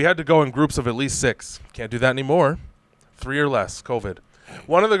 but we had to go in groups of at least 6. Can't do that anymore. 3 or less, COVID.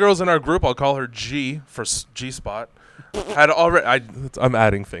 One of the girls in our group, I'll call her G for G-Spot, had already, I'm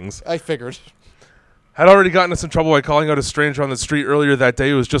adding things, I figured. had already gotten us in trouble by calling out a stranger on the street earlier that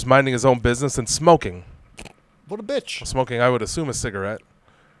day who was just minding his own business and smoking. What a bitch. Smoking, I would assume, a cigarette,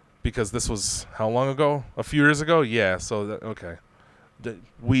 because this was how long ago? A few years ago? Yeah, so, okay.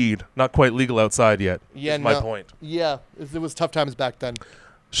 Weed, not quite legal outside yet, Yeah, is my no. point. Yeah, it was tough times back then.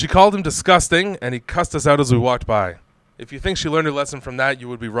 She called him disgusting, and he cussed us out as we walked by. If you think she learned a lesson from that, you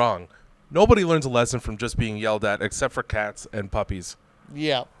would be wrong. Nobody learns a lesson from just being yelled at, except for cats and puppies.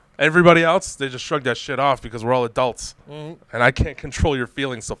 Yeah. Everybody else, they just shrug that shit off because we're all adults. Mhm. And I can't control your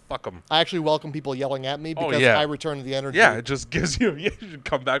feelings, so fuck them. I actually welcome people yelling at me because yeah. I return the energy. Yeah, it just gives you, you should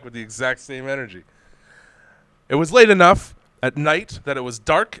come back with the exact same energy. It was late enough at night that it was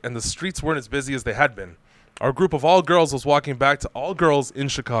dark and the streets weren't as busy as they had been. Our group of all girls was walking back to all girls in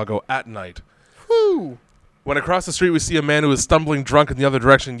Chicago at night. Whew. When across the street we see a man who is stumbling drunk in the other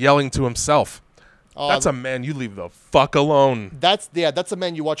direction, yelling to himself. That's Um, a man you leave the fuck alone. That's a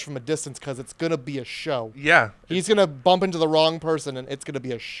man you watch from a distance because it's gonna be a show. Yeah. He's gonna bump into the wrong person and it's gonna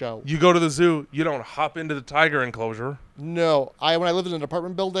be a show. You go to the zoo, you don't hop into the tiger enclosure. No, when I lived in an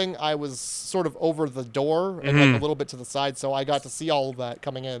apartment building, I was sort of over the door and like a little bit to the side, so I got to see all of that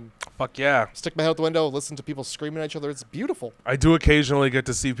coming in. Fuck yeah. Stick my head out the window, listen to people screaming at each other. It's beautiful. I do occasionally get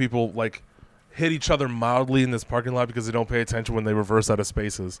to see people like hit each other mildly in this parking lot because they don't pay attention when they reverse out of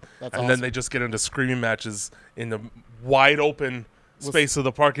spaces. That's and awesome. then they just get into screaming matches in the wide open space of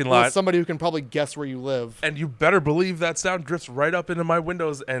the parking lot. With somebody who can probably guess where you live. And you better believe that sound drifts right up into my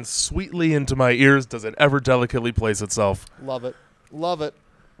windows and sweetly into my ears does it ever delicately place itself. Love it. Love it.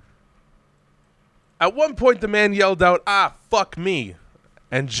 At one point, the man yelled out, "Ah, fuck me."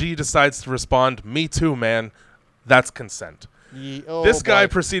 And G decides to respond, "Me too, man. That's consent." This guy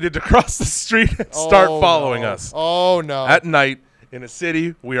proceeded to cross the street and start following us. Oh, no. At night, in a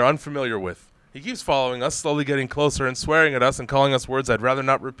city we are unfamiliar with. He keeps following us, slowly getting closer and swearing at us and calling us words I'd rather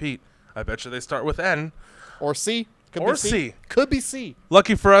not repeat. I bet you they start with N. Or C. Could Or be C. Could be C.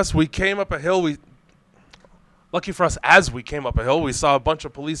 Lucky for us, we came up a hill. Lucky for us, as we came up a hill, we saw a bunch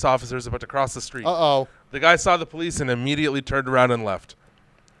of police officers about to cross the street. Uh-oh. The guy saw the police and immediately turned around and left.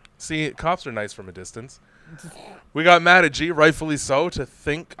 See, cops are nice from a distance. We got mad at G, rightfully so,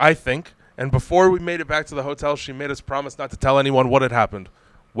 I think. And before we made it back to the hotel, she made us promise not to tell anyone what had happened.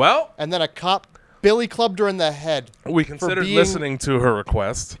 Well, And then a cop Billy clubbed her in the head. we considered being- listening to her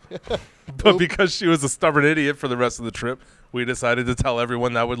request. But because she was a stubborn idiot for the rest of the trip, we decided to tell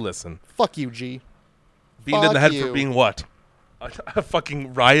everyone that would listen. Fuck you, G. Beamed in the Fuck head you. for being what? A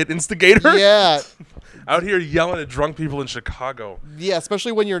fucking riot instigator? Yeah. Out here yelling at drunk people in Chicago. Yeah,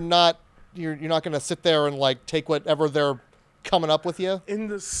 especially when you're not going to sit there and like take whatever they're coming up with you. In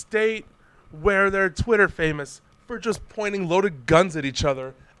the state where they're Twitter famous for just pointing loaded guns at each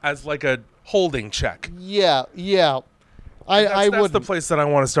other as like a holding check. Yeah, yeah. I That's would. the place that I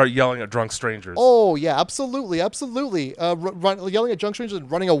want to start yelling at drunk strangers. Oh yeah, absolutely, absolutely. Yelling at drunk strangers and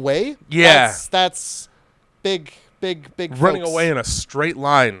running away. Yeah. That's big. Running folks. away in a straight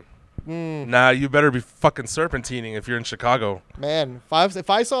line. Nah, you better be fucking serpentining if you're in Chicago. Man, if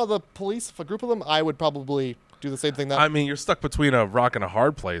I saw the police, if a group of them, I would probably do the same thing. That I mean, you're stuck between a rock and a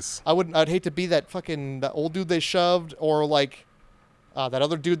hard place. I'd hate to be that old dude they shoved, or like that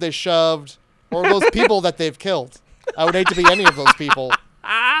other dude they shoved, or those people that they've killed. I would hate to be any of those people.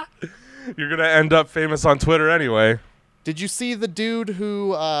 You're going to end up famous on Twitter anyway. Did you see the dude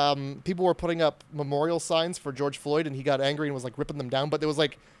who people were putting up memorial signs for George Floyd, and he got angry and was like ripping them down? But there was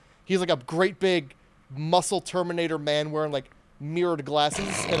like, he's like a great big muscle Terminator man wearing like mirrored glasses,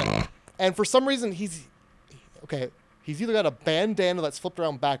 and for some reason he's either got a bandana that's flipped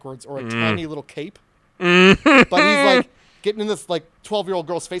around backwards or a tiny little cape, but he's like getting in this like 12-year-old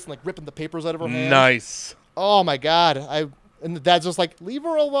girl's face and like ripping the papers out of her hand. Nice. Oh my god! And the dad's just like, leave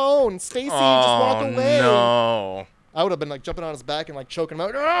her alone, Stacy, just walk away. No. I would have been like jumping on his back and like choking him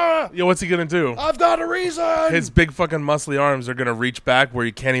out. Ah! Yo, what's he going to do? I've got a reason. His big fucking muscly arms are going to reach back where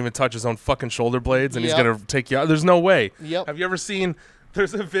he can't even touch his own fucking shoulder blades, and he's Yep. going to take you out. There's no way. Yep. Have you ever seen,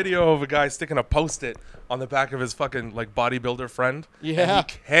 there's a video of a guy sticking a Post-it on the back of his fucking like bodybuilder friend. Yeah.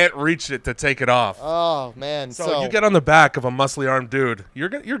 And he can't reach it to take it off. Oh man! So you get on the back of a muscly armed dude, you're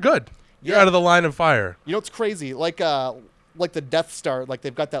good. You're Yeah. out of the line of fire. You know what's crazy? Like the Death Star, like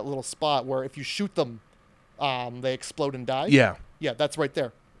they've got that little spot where if you shoot them, they explode and die. Yeah. Yeah, that's right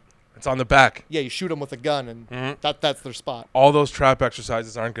there. It's on the back. Yeah, you shoot them with a gun, and that's their spot, All those trap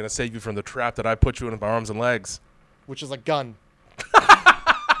exercises aren't going to save you from the trap that I put you in my arms and legs. which is a gun.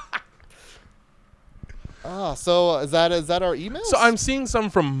 So is that our emails? So I'm seeing some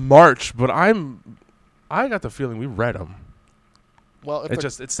from March, but I got the feeling we read them. well, if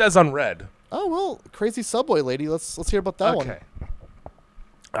It says unread. oh well, crazy subway lady. Let's hear about that one. Okay.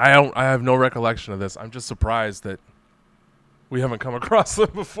 I have no recollection of this. I'm just surprised that we haven't come across them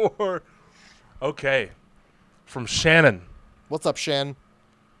before. Okay. From Shannon. What's up, Shan?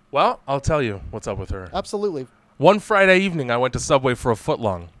 Well, I'll tell you what's up with her. Absolutely. One Friday evening, I went to Subway for a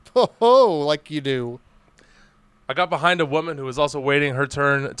footlong. Ho, like you do. I got behind a woman who was also waiting her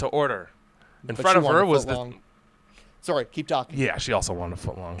turn to order. In But front she of wanted her a was footlong. Sorry, keep talking. Yeah, she also wanted a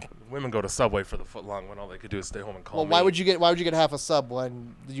footlong. Women go to Subway for the footlong when all they could do is stay home and call Well, me. why would you get half a sub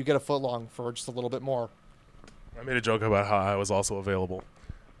when you get a foot long for just a little bit more? I made a joke about how I was also available.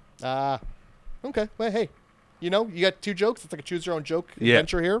 Okay. Well, hey, you got two jokes. It's like a choose your own joke Yeah.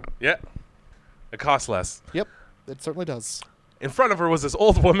 adventure here. Yeah. It costs less. Yep, it certainly does. In front of her was this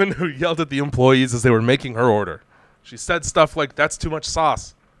old woman who yelled at the employees as they were making her order. She said stuff like, "That's too much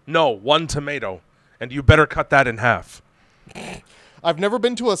sauce. No, 1 tomato. And you better cut that in half." I've never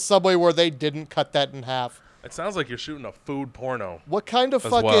been to a Subway where they didn't cut that in half. It sounds like you're shooting a food porno. What kind of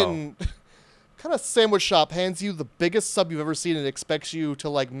As fucking kind of sandwich shop hands you the biggest sub you've ever seen and expects you to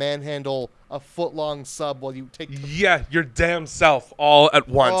like manhandle a foot long sub while you take the Yeah, your damn self all at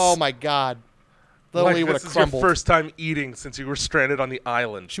once. Oh my god. The Like lady would this have is your crumbled. first time eating since you were stranded on the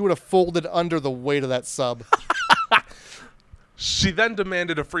island. She would have folded under the weight of that sub. She then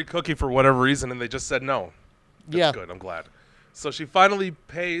demanded a free cookie for whatever reason, and they just said no. That's Yeah. good. I'm glad. So she finally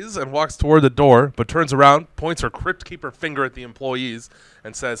pays and walks toward the door, but turns around, points her crypt keeper finger at the employees,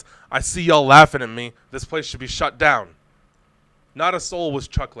 and says, "I see y'all laughing at me. This place should be shut down." Not a soul was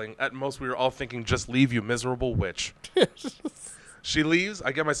chuckling. At most, we were all thinking, "Just leave, you miserable witch." She leaves.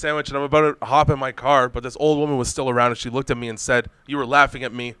 I get my sandwich, and I'm about to hop in my car, but this old woman was still around, and she looked at me and said, "You were laughing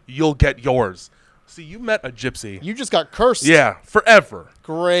at me. You'll get yours." See, you met a gypsy. You just got cursed. Yeah, forever.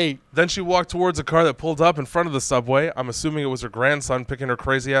 Great. Then she walked towards a car that pulled up in front of the Subway. I'm assuming it was her grandson picking her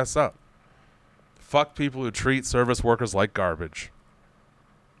crazy ass up. Fuck people who treat service workers like garbage.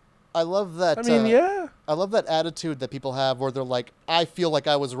 I love that. I mean, yeah. I love that attitude that people have where they're like, I feel like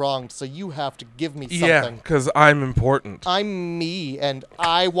I was wronged, so you have to give me something. Yeah, because I'm important. I'm me, and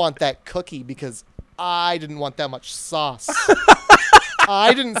I want that cookie because I didn't want that much sauce.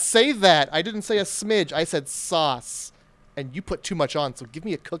 I didn't say that. I didn't say a smidge. I said sauce. And you put too much on, so give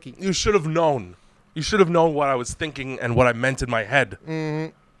me a cookie. You should have known. You should have known what I was thinking and what I meant in my head.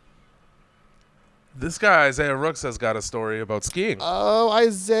 Mm-hmm. This guy, Isaiah Rooks, has got a story about skiing. Oh,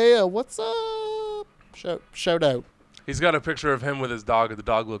 Isaiah, what's up? Shout out. He's got a picture of him with his dog, and the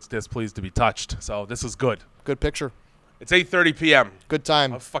dog looks displeased to be touched. So this is good. Good picture. It's 8:30 p.m. Good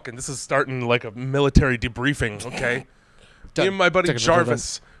time. Oh, fucking, this is starting like a military debriefing, okay? Me and my buddy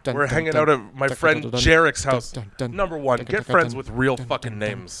Jarvis, we're hanging out at my friend Jarek's house. Number one, get friends with real fucking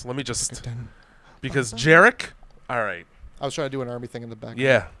names. Let me just... Because Jarek... All right. I was trying to do an army thing in the back.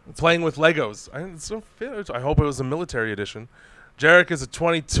 Yeah. Playing with Legos. I hope it was a military edition. Jarek is a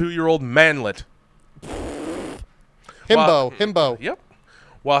 22-year-old manlet. Himbo. Yep.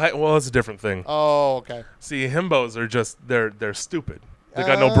 Well, it's a different thing. Oh, okay. See, himbos are just... They're stupid. They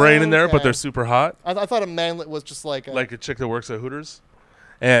got no brain in there, but Okay. they're super hot. I thought a manlet was just like a... Like a chick that works at Hooters.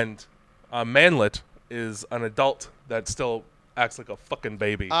 And a manlet is an adult that still acts like a fucking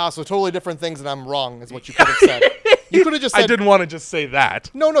baby. so totally different things, and I'm wrong, is what you could have said. You could have just said... I didn't want to just say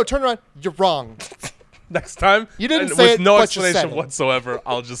that. No, turn around. You're wrong. Next time, You didn't and say with it, no but you said explanation it. whatsoever,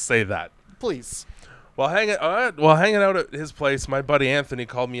 I'll just say that. Please. While hanging out at his place, my buddy Anthony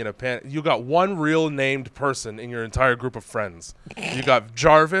called me in a panic. You got one real named person in your entire group of friends. You got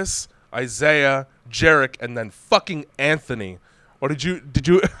Jarvis, Isaiah, Jarek, and then fucking Anthony. Or did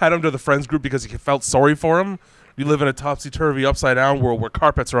you add him to the friends group because you felt sorry for him? You live in a topsy-turvy, upside-down world where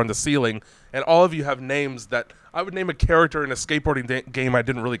carpets are on the ceiling, and all of you have names that I would name a character in a skateboarding game I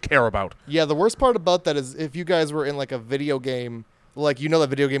didn't really care about. Yeah, the worst part about that is if you guys were in like a video game, like that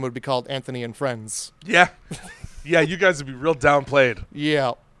video game would be called Anthony and Friends. Yeah. Yeah, you guys would be real downplayed.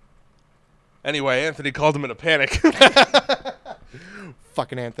 Yeah. Anyway, Anthony called him in a panic.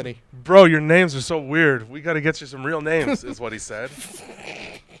 Fucking Anthony. Bro, your names are so weird. We got to get you some real names, is what he said.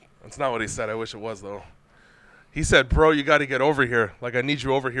 That's not what he said. I wish it was, though. He said, bro, you got to get over here. Like, I need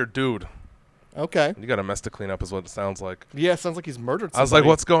you over here, dude. Okay. You got a mess to clean up is what it sounds like. Yeah, sounds like he's murdered somebody. I was like,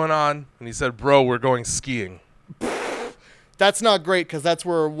 what's going on? And he said, bro, we're going skiing. That's not great because that's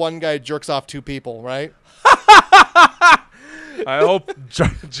where one guy jerks off two people, right? I hope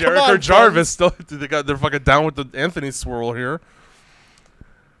Jarek on, or Jarvis friends. still they're fucking down with the Anthony swirl here.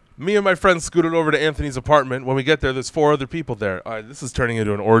 Me and my friends scooted over to Anthony's apartment. When we get there, there's 4 other people there. This is turning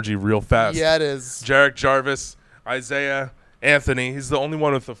into an orgy real fast. Yeah, it is. Jarek, Jarvis, Isaiah, Anthony. He's the only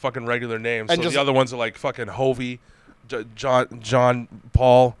one with a fucking regular name. And So just- the other ones are like fucking Hovey, John,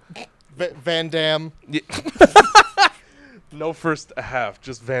 Paul. Van Damme. Yeah. No first half,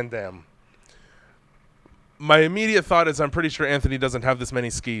 just Van Damme. My immediate thought is I'm pretty sure Anthony doesn't have this many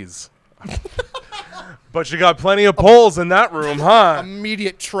skis. But you got plenty of poles in that room, huh?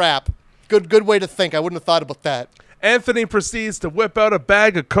 Immediate trap. Good way to think. I wouldn't have thought about that. Anthony proceeds to whip out a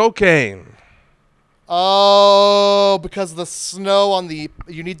bag of cocaine. Oh, because of the snow on the...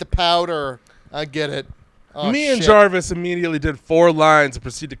 You need the powder. I get it. Oh, Me and shit. Jarvis immediately did 4 lines and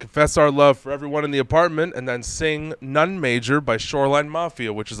proceed to confess our love for everyone in the apartment and then sing None Major by Shoreline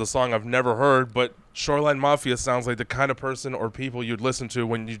Mafia, which is a song I've never heard, but Shoreline Mafia sounds like the kind of person or people you'd listen to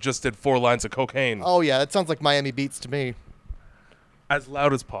when you just did 4 lines of cocaine. Oh, yeah. That sounds like Miami Beats to me. As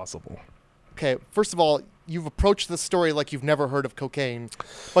loud as possible. Okay, first of all, you've approached this story like you've never heard of cocaine.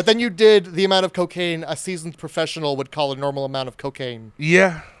 But then you did the amount of cocaine a seasoned professional would call a normal amount of cocaine.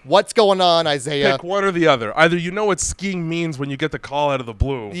 Yeah. What's going on, Isaiah? Pick one or the other. Either you know what skiing means when you get the call out of the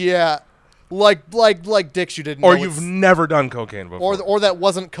blue, Yeah. Like dicks you didn't or know you've it's- never done cocaine before. or that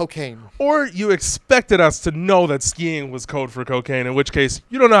wasn't cocaine. Or you expected us to know that skiing was code for cocaine, in which case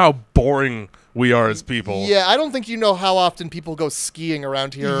you don't know how boring we are as people. Yeah, I don't think you know how often people go skiing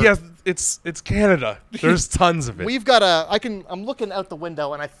around here. Yes, it's Canada. There's tons of it. We've got I'm looking out the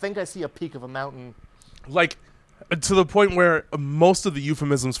window and I think I see a peak of a mountain. Like, to the point where most of the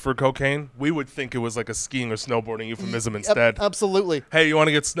euphemisms for cocaine, we would think it was like a skiing or snowboarding euphemism instead. Absolutely. Hey, you want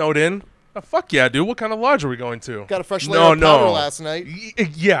to get snowed in? Oh, fuck yeah, dude. What kind of lodge are we going to? Got a fresh layer of powder last night.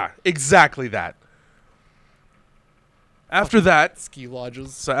 Yeah, exactly that. After that, Ski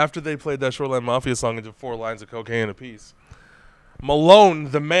lodges. so after they played that Shoreline Mafia song and did 4 lines of cocaine apiece,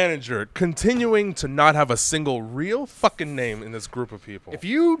 Malone, the manager, continuing to not have a single real fucking name in this group of people. If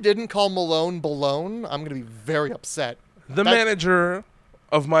you didn't call Malone Balone, I'm going to be very upset. The That- manager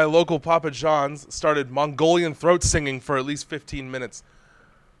of my local Papa John's started Mongolian throat singing for at least 15 minutes.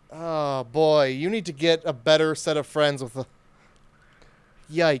 Oh, boy. You need to get a better set of friends with a...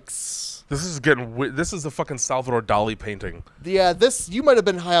 Yikes. This is this is a fucking Salvador Dali painting. Yeah, you might have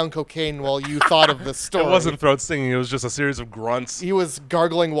been high on cocaine while you thought of this story. It wasn't throat singing, it was just a series of grunts. He was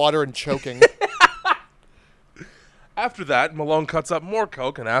gargling water and choking. After that, Malone cuts up more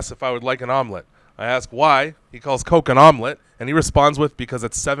coke and asks if I would like an omelet. I ask why. He calls coke an omelet, and he responds with, because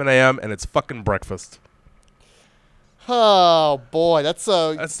it's 7 a.m. and it's fucking breakfast. Oh, boy. That's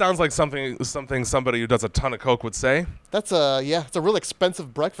a... That sounds like something somebody who does a ton of coke would say. It's a real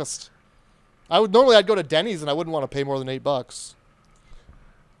expensive breakfast. I'd go to Denny's and I wouldn't want to pay more than $8.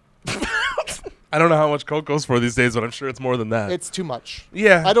 I don't know how much coke goes for these days, but I'm sure it's more than that. It's too much.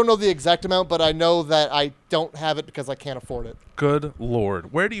 Yeah. I don't know the exact amount, but I know that I don't have it because I can't afford it. Good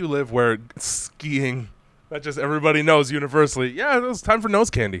Lord. Where do you live where skiing, that just everybody knows universally, yeah, it was time for nose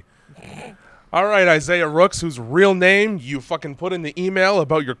candy. All right, Isaiah Rooks, whose real name you fucking put in the email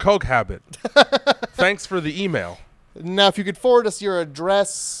about your coke habit. Thanks for the email. Now, if you could forward us your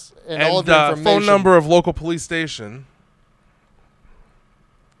address and all of your information. Phone number of local police station.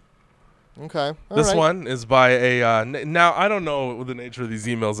 Okay. all This right. one is by a... now, I don't know the nature of these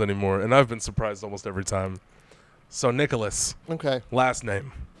emails anymore, and I've been surprised almost every time. So, Nicholas, Okay. last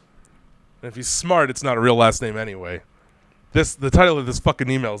name. And if he's smart, it's not a real last name anyway. The title of this fucking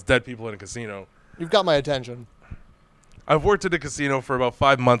email is Dead People in a Casino. You've got my attention. I've worked at a casino for about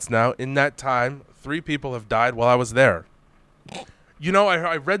 5 months now. In that time, 3 people have died while I was there. You know,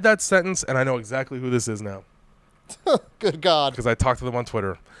 I read that sentence, and I know exactly who this is now. Good God. Because I talked to them on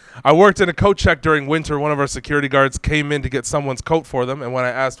Twitter. I worked in a coat check during winter. One of our security guards came in to get someone's coat for them, and when I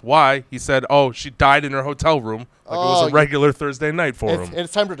asked why, he said, oh, she died in her hotel room. Like it was Oh, a regular Thursday night for him.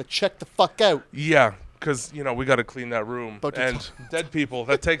 It's time to check the fuck out. Yeah, because, you know, we got to clean that room. But to And dead people,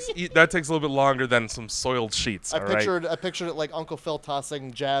 that takes a little bit longer than some soiled sheets, I all right? pictured it like Uncle Phil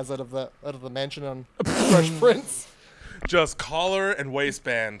tossing Jazz out of the mansion on Fresh Prince. Just collar and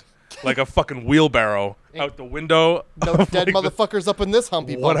waistband, like a fucking wheelbarrow, out the window. No of, dead like, motherfuckers up in this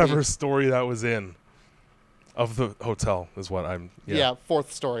humpy bumpy. whatever story that was in of the hotel is what I'm... Yeah,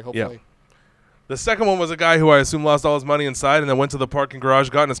 fourth story, hopefully. The second one was a guy who I assume lost all his money inside and then went to the parking garage,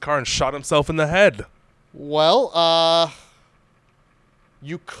 got in his car, and shot himself in the head. Well,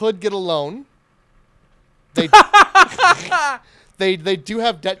 you could get a loan. They they do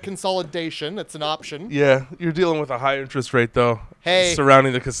have debt consolidation. It's an option. Yeah, you're dealing with a high interest rate, though, Hey.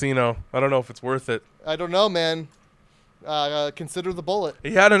 surrounding the casino. I don't know if it's worth it. I don't know, man. Consider the bullet.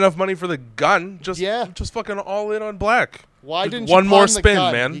 He had enough money for the gun. Just fucking all in on black. Why Just didn't one you more pawn the spin,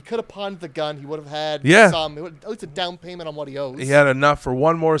 gun? man? He could have pawned the gun. He would have had at least a down payment on what he owes. He had enough for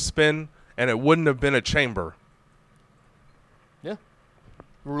one more spin, and it wouldn't have been a chamber. Yeah.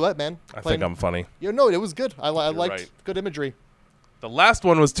 Roulette, man. I think I'm funny. Yeah, no, it was good. I liked right. good imagery. The last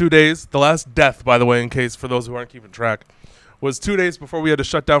one was 2 days. The last death, by the way, in case for those who aren't keeping track, was 2 days before we had to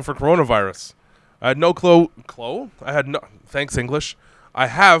shut down for coronavirus. I had no clue. Thanks, English. I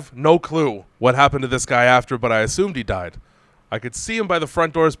have no clue what happened to this guy after, but I assumed he died. I could see him by the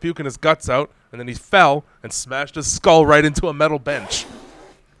front doors puking his guts out, and then he fell and smashed his skull right into a metal bench.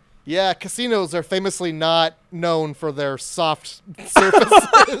 Yeah, casinos are famously not known for their soft surfaces.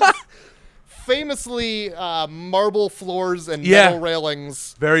 Famously, marble floors and metal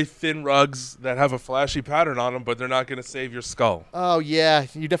railings. Very thin rugs that have a flashy pattern on them, but they're not going to save your skull. Oh, yeah.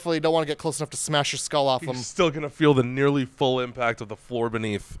 You definitely don't want to get close enough to smash your skull off You're them. still going to feel the nearly full impact of the floor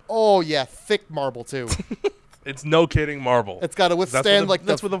beneath. Oh, yeah. Thick marble, too. It's no kidding marble. It's got to withstand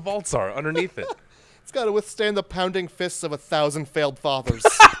that's where the vaults are, underneath it. It's got to withstand the pounding fists of 1,000 failed fathers.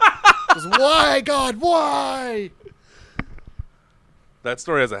 Why, God, why? That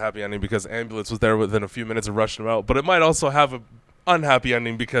story has a happy ending because ambulance was there within a few minutes of rushing him out. But it might also have an unhappy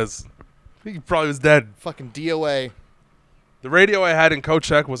ending because he probably was dead. Fucking DOA. The radio I had in coat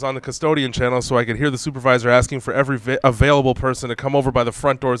check was on the custodian channel, so I could hear the supervisor asking for every available person to come over by the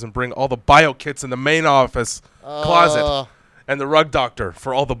front doors and bring all the bio kits in the main office closet and the rug doctor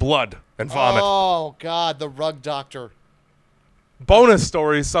for all the blood and vomit. Oh, God, the rug doctor. Bonus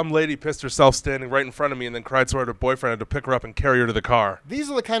story, some lady pissed herself standing right in front of me and then cried so hard her boyfriend had to pick her up and carry her to the car. These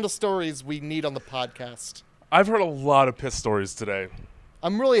are the kind of stories we need on the podcast. I've heard a lot of piss stories today.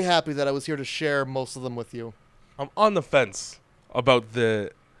 I'm really happy that I was here to share most of them with you. I'm on the fence about this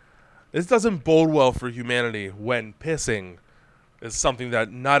doesn't bode well for humanity when pissing is something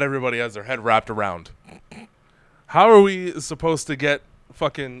that not everybody has their head wrapped around. How are we supposed to get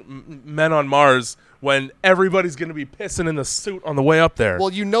fucking men on Mars when everybody's going to be pissing in the suit on the way up there?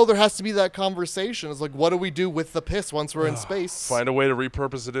 Well, there has to be that conversation. It's like, what do we do with the piss once we're in space? Find a way to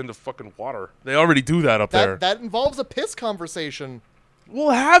repurpose it into fucking water. They already do that up there. That involves a piss conversation.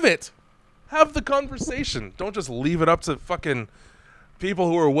 We'll have it. Have the conversation. Don't just leave it up to fucking people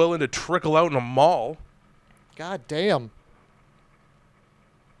who are willing to trickle out in a mall. God damn.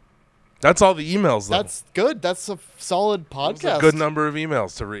 That's all the emails, though. That's good. That's a solid podcast. That's a good number of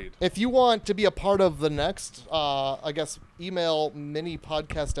emails to read. If you want to be a part of the next, email mini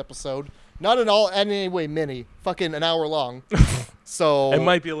podcast episode, not in any way mini, fucking an hour long. So it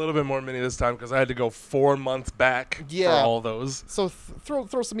might be a little bit more mini this time because I had to go 4 months back for all those. So throw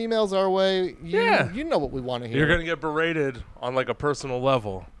some emails our way. You know what we want to hear. You're gonna get berated on like a personal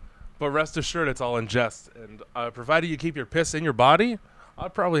level, but rest assured it's all in jest. And provided you keep your piss in your body,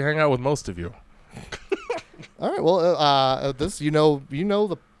 I'd probably hang out with most of you. All right. Well,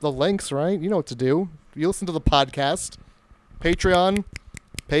 the links, right? You know what to do. You listen to the podcast, Patreon,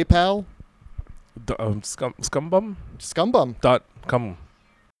 PayPal, Scumbum. Scumbum.com.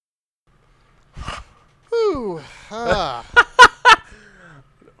 Whew.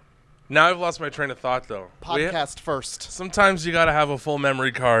 Now I've lost my train of thought, though. Podcast first. Sometimes you gotta have a full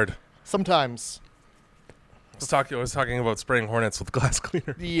memory card. Sometimes. I was talking about spraying hornets with glass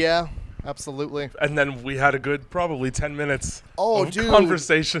cleaner. Yeah, absolutely. And then we had a good probably 10 minutes of dude,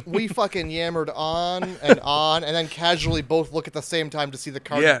 conversation. We fucking yammered on, and then casually both look at the same time to see the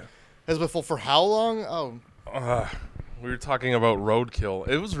card. Yeah. Has been full for how long? Oh. We were talking about roadkill.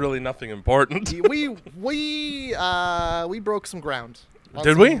 It was really nothing important. we broke some ground.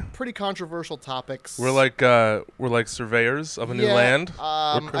 Did we? Pretty controversial topics. We're like surveyors of a new land.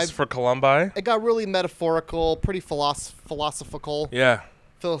 We're Christopher Columbi. It got really metaphorical, pretty philosophical. Yeah.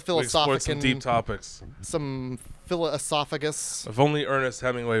 We Philosophical. explored some deep topics. Some philosophagus. If only Ernest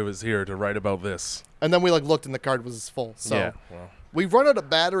Hemingway was here to write about this. And then we looked and the card was full. So yeah. Well. We've run out of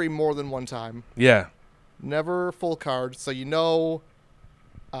battery more than one time. Yeah. Never full card. So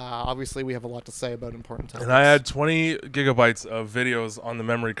obviously we have a lot to say about important topics. And I had 20 gigabytes of videos on the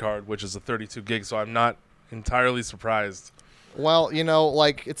memory card, which is a 32 gig, so I'm not entirely surprised. Well,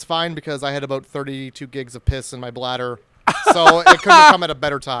 it's fine because I had about 32 gigs of piss in my bladder, so it couldn't have come at a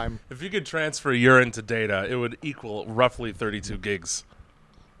better time. If you could transfer urine to data, it would equal roughly 32 gigs.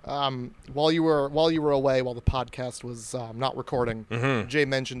 While you were away, while the podcast was not recording, Jay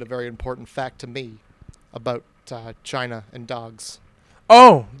mentioned a very important fact to me about China and dogs.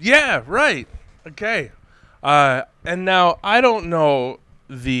 Oh, yeah, right. Okay. And now I don't know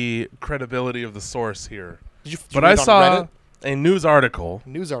the credibility of the source here. Did you but read I on saw Reddit? a news article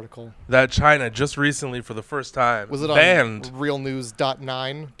News article. that China just recently, for the first time, Was it on banned.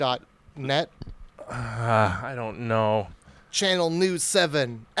 realnews.9.net? I don't know. Channel News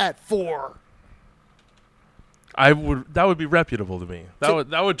 7 at 4. That would be reputable to me.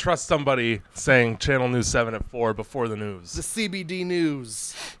 That would trust somebody saying Channel News 7 at 4 before the news. The CBD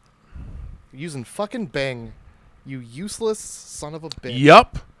News. Using fucking Bing. You useless son of a bitch.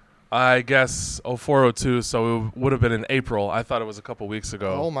 Yup. I guess 0402, so it would have been in April. I thought it was a couple weeks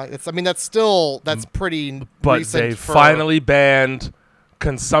ago. Oh my! That's pretty But recent. they for, finally banned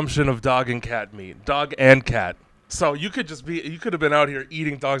consumption of dog and cat meat. Dog and cat. So you could have been out here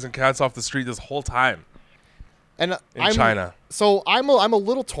eating dogs and cats off the street this whole time and in China. So I'm a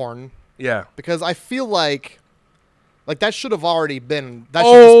little torn Yeah. because I feel like that should have already been that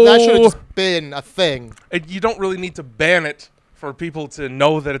should have just been a thing. You don't really need to ban it for people to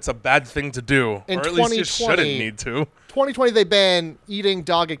know that it's a bad thing to do. In or at least you shouldn't 2020 need to. 2020 they ban eating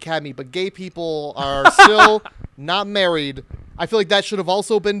dog and cat meat, but gay people are still not married. I feel like that should have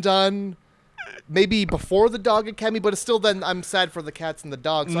also been done maybe before the dog and cat meat, but it's still then I'm sad for the cats and the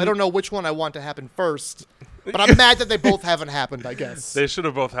dogs. So I don't know which one I want to happen first. But I'm mad that they both haven't happened, I guess. They should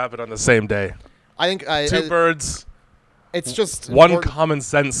have both happened on the same day. I think Two birds, it's just one important- common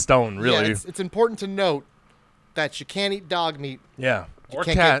sense stone, really. Yeah, it's important to note that you can't eat dog meat. Yeah. You Or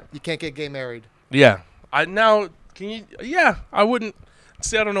can't cat. you can't get gay married. Yeah. I wouldn't.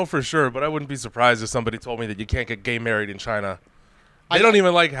 See, I don't know for sure, but I wouldn't be surprised if somebody told me that you can't get gay married in China. They don't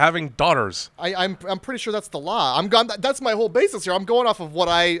even like having daughters. I'm pretty sure that's the law. That's my whole basis here. I'm going off of what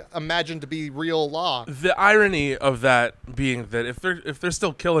I imagine to be real law. The irony of that being that if they're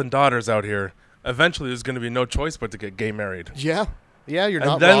still killing daughters out here, eventually there's going to be no choice but to get gay married. Yeah, you're And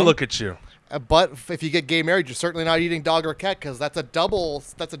not then wrong. look at you. But if you get gay married, you're certainly not eating dog or cat because that's a double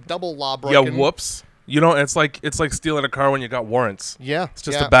law Yeah, broken. whoops. You know, it's like stealing a car when you got warrants. Yeah, It's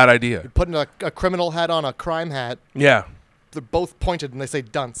just a bad idea. Putting a criminal hat on a crime hat. Yeah. They're both pointed and they say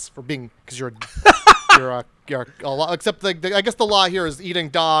dunce for being because you're a law. Except I guess the law here is eating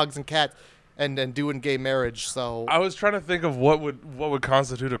dogs and cats and doing gay marriage. So I was trying to think of what would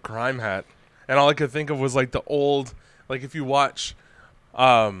constitute a crime hat, and all I could think of was like the old, like if you watch,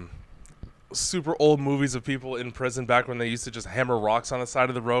 super old movies of people in prison back when they used to just hammer rocks on the side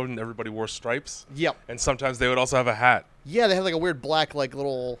of the road and everybody wore stripes, yep, and sometimes they would also have a hat. yeah, they had like a weird black like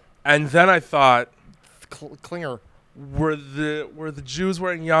little And then I thought, clinger. were the Jews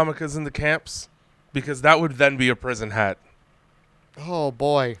wearing yarmulkes in the camps? Because that would then be a prison hat. Oh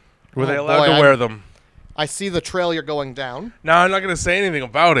boy, Were they Oh, allowed boy, to wear them? I see the trail you're going down. Now, I'm not going to say anything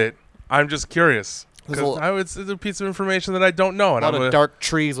about it. I'm just curious. There's a 'Cause it's a piece of information that I don't know. A And lot I'm of dark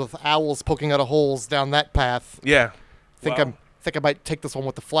trees with owls poking out of holes down that path. Yeah. Think Well, I might take this one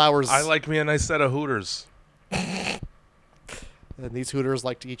with the flowers. I like me a nice set of Hooters. And these hooters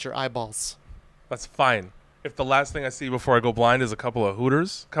like to eat your eyeballs. That's fine. If the last thing I see before I go blind is a couple of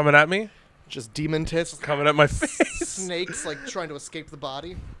Hooters coming at me, Just demon tits, coming at my face. snakes like trying to escape the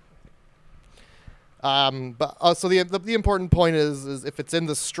body. But so the important point is if it's in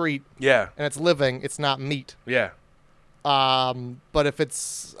the street Yeah. and it's living, it's not meat. Yeah. But if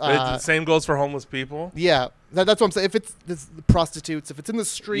it's The same goes for homeless people. yeah, that's what I'm saying. If it's the prostitutes, if it's in the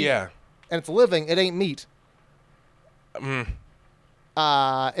street Yeah. and it's living, it ain't meat. Mm.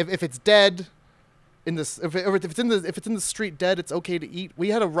 If it's dead, if it's in the street dead, it's okay to eat. We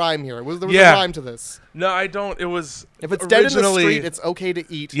had a rhyme here. There was Yeah. a rhyme to this. No, I don't. It was If it's dead in the originally- street, it's okay to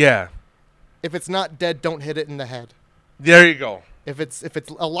eat. Yeah. If it's not dead, don't hit it in the head. There you go. If it's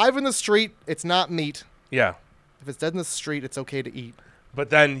alive in the street, it's not meat. Yeah. If it's dead in the street, it's okay to eat. But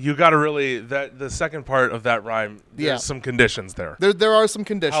then you got to really the second part of that rhyme. There's Yeah. some conditions there. There are some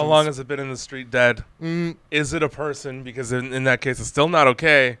conditions. How long has it been in the street dead? Is it a person? Because in that case, it's still not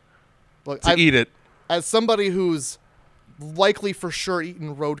okay Look, to eat it. as somebody who's likely for sure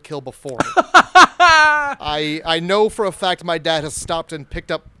eaten roadkill before, I know for a fact my dad has stopped and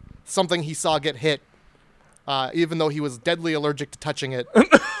picked up something he saw get hit, even though he was deadly allergic to touching it.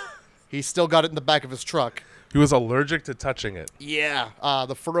 He still got it in the back of his truck. He was allergic to touching it. Yeah,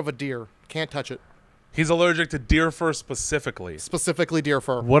 the fur of a deer. Can't touch it. He's allergic to deer fur specifically. Specifically deer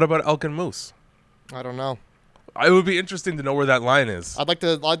fur. What about elk and moose? I don't know. It would be interesting to know where that line is. I'd like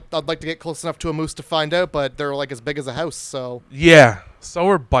to get close enough to a moose to find out, but they're like as big as a house, so Yeah, so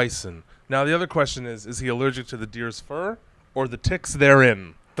are bison. Now the other question is he allergic to the deer's fur or the ticks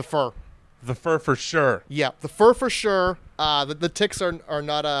therein? the fur. The fur for sure. Yeah, the fur for sure. The ticks are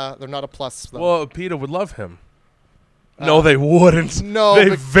not a plus. Though. Well, PETA would love him. No, they wouldn't. no, they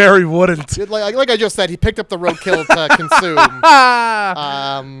but- very wouldn't. Like I just said, he picked up the roadkill to consume.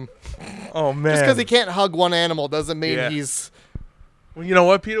 Oh man. Just because he can't hug one animal doesn't mean Yeah. he's. Well, you know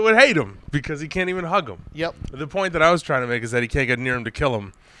what? Peter would hate him because he can't even hug him. Yep. The point that I was trying to make is that he can't get near him to kill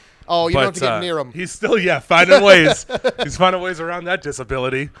him. Oh, you don't have to get near him. He's still, finding ways. He's finding ways around that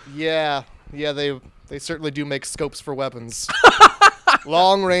disability. Yeah. They certainly do make scopes for weapons.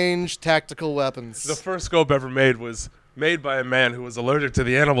 Long range tactical weapons. The first scope ever made was made by a man who was allergic to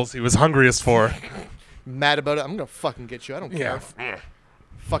the animals he was hungriest for. Mad about it. I'm gonna fucking get you. I don't care.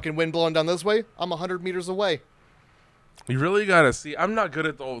 Fucking wind blowing down this way. I'm 100 meters away. You really gotta see. I'm not good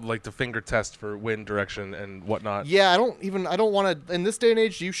at the finger test for wind direction and whatnot. Yeah, I don't want to. In this day and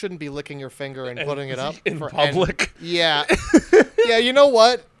age, you shouldn't be licking your finger and putting it up in for public. Yeah, yeah. You know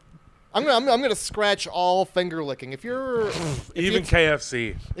what? I'm gonna scratch all finger licking. If you're Even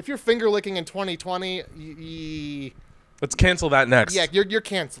KFC. if you're finger licking in 2020, Let's cancel that next. yeah, you're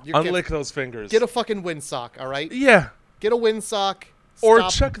canceled. You're Unlick those fingers. Get a fucking windsock, all right? Yeah. Get a windsock. Or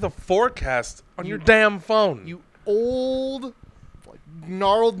Stop. check the forecast on your damn phone. You old, like,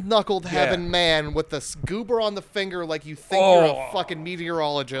 gnarled knuckled heaven man with the goober on the finger like you think you're a fucking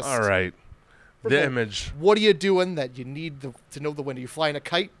meteorologist. All right. First of The all, image. What are you doing that you need to know the wind? Are you flying a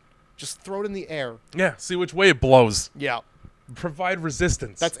kite? Just throw it in the air. Yeah. See which way it blows. Yeah. Provide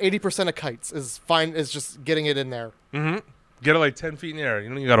resistance. That's 80% of kites is just getting it in there. Mm-hmm. Get it like 10 feet in the air. You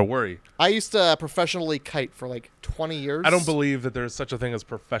don't even got to worry. I used to professionally kite for like 20 years. I don't believe that there's such a thing as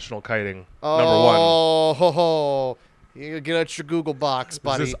professional kiting. Oh, Number one. ho, ho. You get out your Google Box,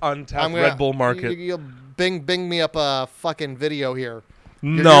 buddy. This untapped Red Bull market. You bing me up a fucking video here.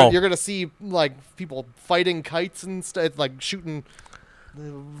 No. You're gonna see like people fighting kites and stuff, like shooting.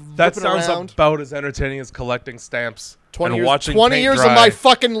 That whipping sounds around. about as entertaining as collecting stamps 20 and years, watching 20 paint years dry of my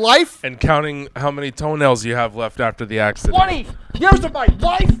fucking life. and counting how many toenails you have left after the accident. 20 years of my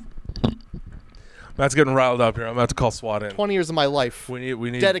life. Matt's getting riled up here. I'm about to call SWAT in. 20 years of my life We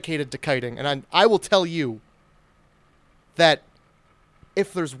need. dedicated to kiting, and I will tell you that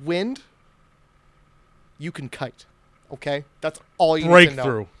if there's wind, you can kite. Okay, that's all you need to know.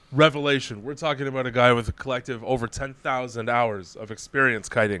 Breakthrough. Revelation. We're talking about a guy with a collective over 10,000 hours of experience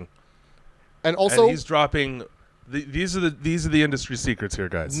kiting. And also, And he's dropping. These are the industry secrets here,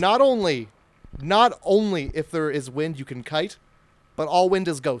 guys. not only if there is wind you can kite, but all wind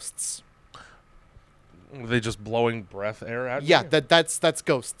is ghosts. Are they just blowing breath air at Yeah, me? that's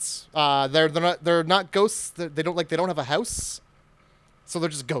ghosts. They're not ghosts. They don't have a house, so they're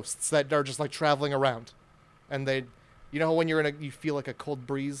just ghosts that are just like traveling around, and they, you know, when you feel like a cold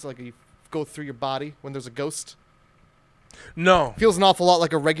breeze, like you go through your body when there's a ghost. No. Feels an awful lot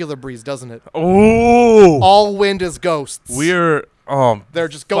like a regular breeze, doesn't it? Ooh. All wind is ghosts. We're They're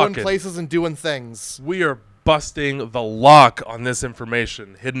just going fucking- places and doing things. We are busting the lock on this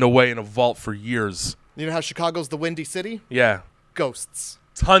information hidden away in a vault for years. You know how Chicago's the windy city? Yeah. Ghosts.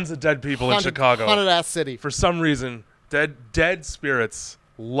 Tons of dead people in Chicago. Haunted ass city. For some reason, dead spirits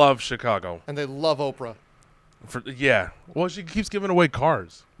love Chicago. And they love Oprah. Well, she keeps giving away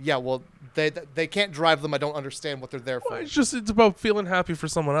cars. Yeah, well, they can't drive them. I don't understand what they're there for. Well, it's about feeling happy for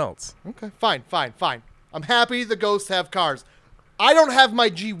someone else. Okay, fine. I'm happy the ghosts have cars. I don't have my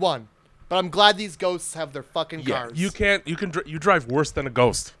G1, but I'm glad these ghosts have their fucking cars. You drive worse than a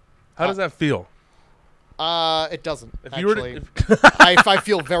ghost. How does that feel? It doesn't. If Actually, you were to, I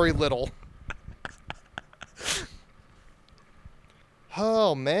feel very little.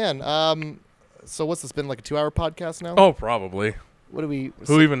 Oh man. So what's this been, like a 2-hour podcast now? oh, probably. What do we?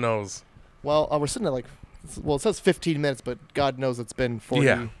 Who even knows? Well, we're sitting at it says 15 minutes, but God knows it's been 40,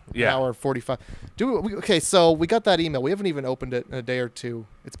 Yeah. an hour 45. Okay, so we got that email. We haven't even opened it in a day or two.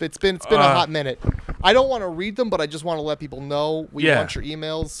 It's been a hot minute. I don't want to read them, but I just want to let people know we want your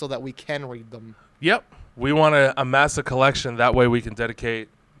emails so that we can read them. Yep. We want to amass a collection. That way we can dedicate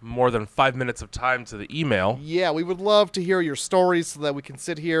more than 5 minutes of time to the email. Yeah, we would love to hear your stories so that we can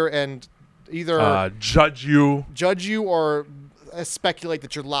sit here and either judge you. judge you or speculate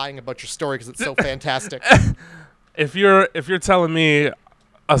that you're lying about your story because it's so fantastic. If you're telling me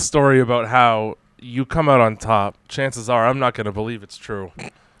a story about how you come out on top, chances are I'm not going to believe it's true.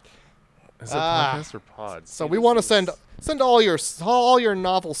 Is it podcast or pods? So we want to send all your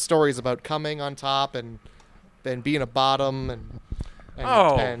novel stories about coming on top and being a bottom and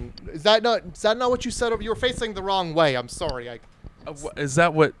is that not what you said? You were facing the wrong way. I'm sorry. Is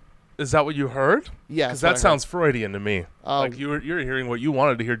that what you heard? Yeah, because that's that what I sounds Freudian to me. Oh. Like you're hearing what you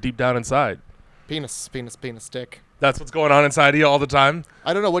wanted to hear deep down inside. Penis, dick. That's what's going on inside of you all the time.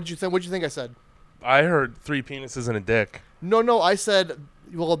 I don't know. What did you think? What did you think I said? I heard 3 penises and a dick. No. I said,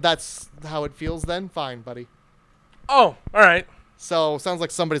 well, that's how it feels then. Fine, buddy. Oh, all right. So sounds like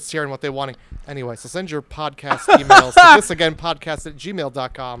somebody's sharing what they wanting. Anyway, so send your podcast emails to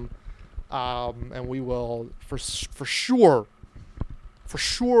thisagainpodcast@gmail.com. and we will for sure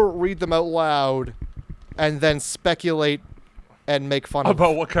read them out loud, and then speculate and make fun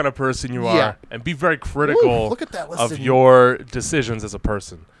About of. what kind of person you Yeah. are, and be very critical Look at that list of of- your decisions as a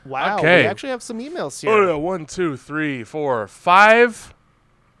person. Wow, Okay. we actually have some emails here. Oh yeah, 1, 2, 3, 4, 5,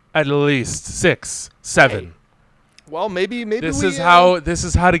 at least 6, 7. Hey, well, maybe This we, is how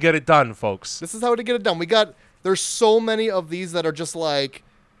to get it done, folks. This is how to get it done. There's so many of these that are just like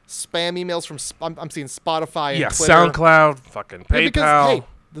spam emails from I'm seeing Spotify and Yeah, Twitter. SoundCloud, fucking Yeah, PayPal. because, hey,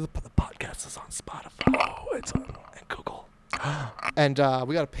 the podcast is on Spotify Oh, it's on. and Google. And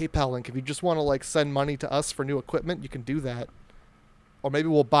we got a PayPal link. If you just want to like send money to us for new equipment, you can do that. Or maybe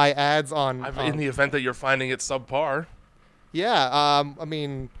we'll buy ads on. In the event that you're finding it subpar, Yeah, I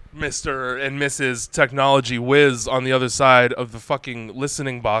mean, Mr. and Mrs. Technology Whiz on the other side of the fucking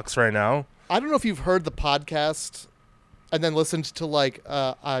listening box right now. I don't know if you've heard the podcast and then listened to like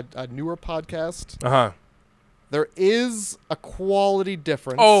a newer podcast. Uh-huh. There is a quality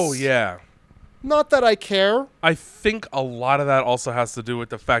difference. Oh, yeah. Not that I care. I think a lot of that also has to do with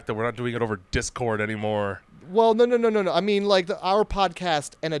the fact that we're not doing it over Discord anymore. Well, no. I mean, like our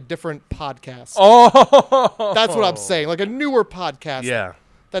podcast and a different podcast. Oh! That's what I'm saying. Like a newer podcast. Yeah.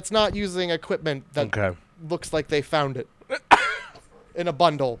 That's not using equipment that Okay. looks like they found it in a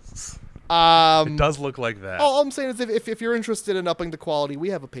bundle. It does look like that. All I'm saying is, if you're interested in upping the quality, we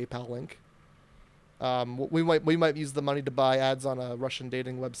have a PayPal link. We might use the money to buy ads on a Russian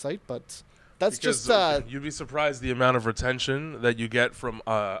dating website, but that's Because, just you'd be surprised the amount of retention that you get from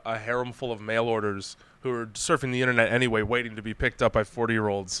a harem full of mail orders who are surfing the internet anyway, waiting to be picked up by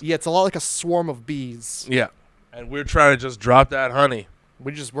 40-year-olds. yeah, it's a lot like a swarm of bees. Yeah. And we're trying to just drop that honey.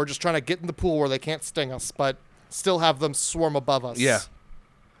 We're just trying to get in the pool where they can't sting us, but still have them swarm above us. Yeah.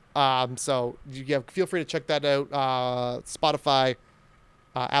 So feel free to check that out. Spotify,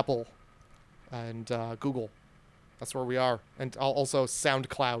 Apple, and Google. That's where we are, and also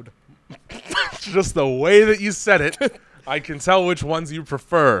SoundCloud. Just the way that you said it, I can tell which ones you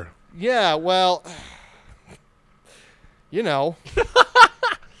prefer. Yeah, well, you know,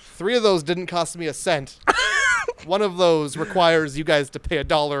 3 of those didn't cost me a cent. One of those requires you guys to pay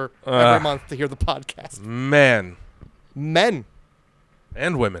 $1 every month to hear the podcast. Man. Men.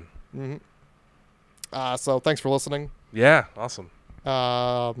 And women. So thanks for listening. Yeah, awesome.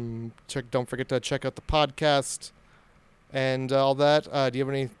 Don't forget to check out the podcast and all that. Do you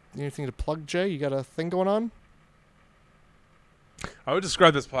have anything to plug, Jay? You got a thing going on? I would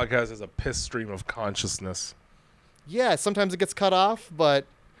describe this podcast as a piss stream of consciousness. Yeah, sometimes it gets cut off, but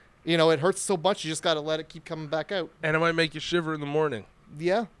it hurts so much you just got to let it keep coming back out. And it might make you shiver in the morning.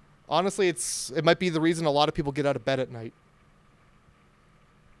 Yeah. Honestly, it might be the reason a lot of people get out of bed at night.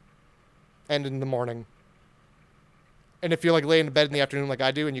 And in the morning. And if you're like laying in bed in the afternoon like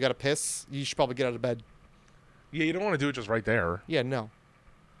I do and you got to piss, you should probably get out of bed. Yeah, you don't want to do it just right there. Yeah, no.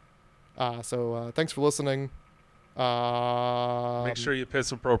 So thanks for listening. Make sure you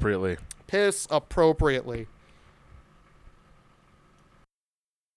piss appropriately. Piss appropriately.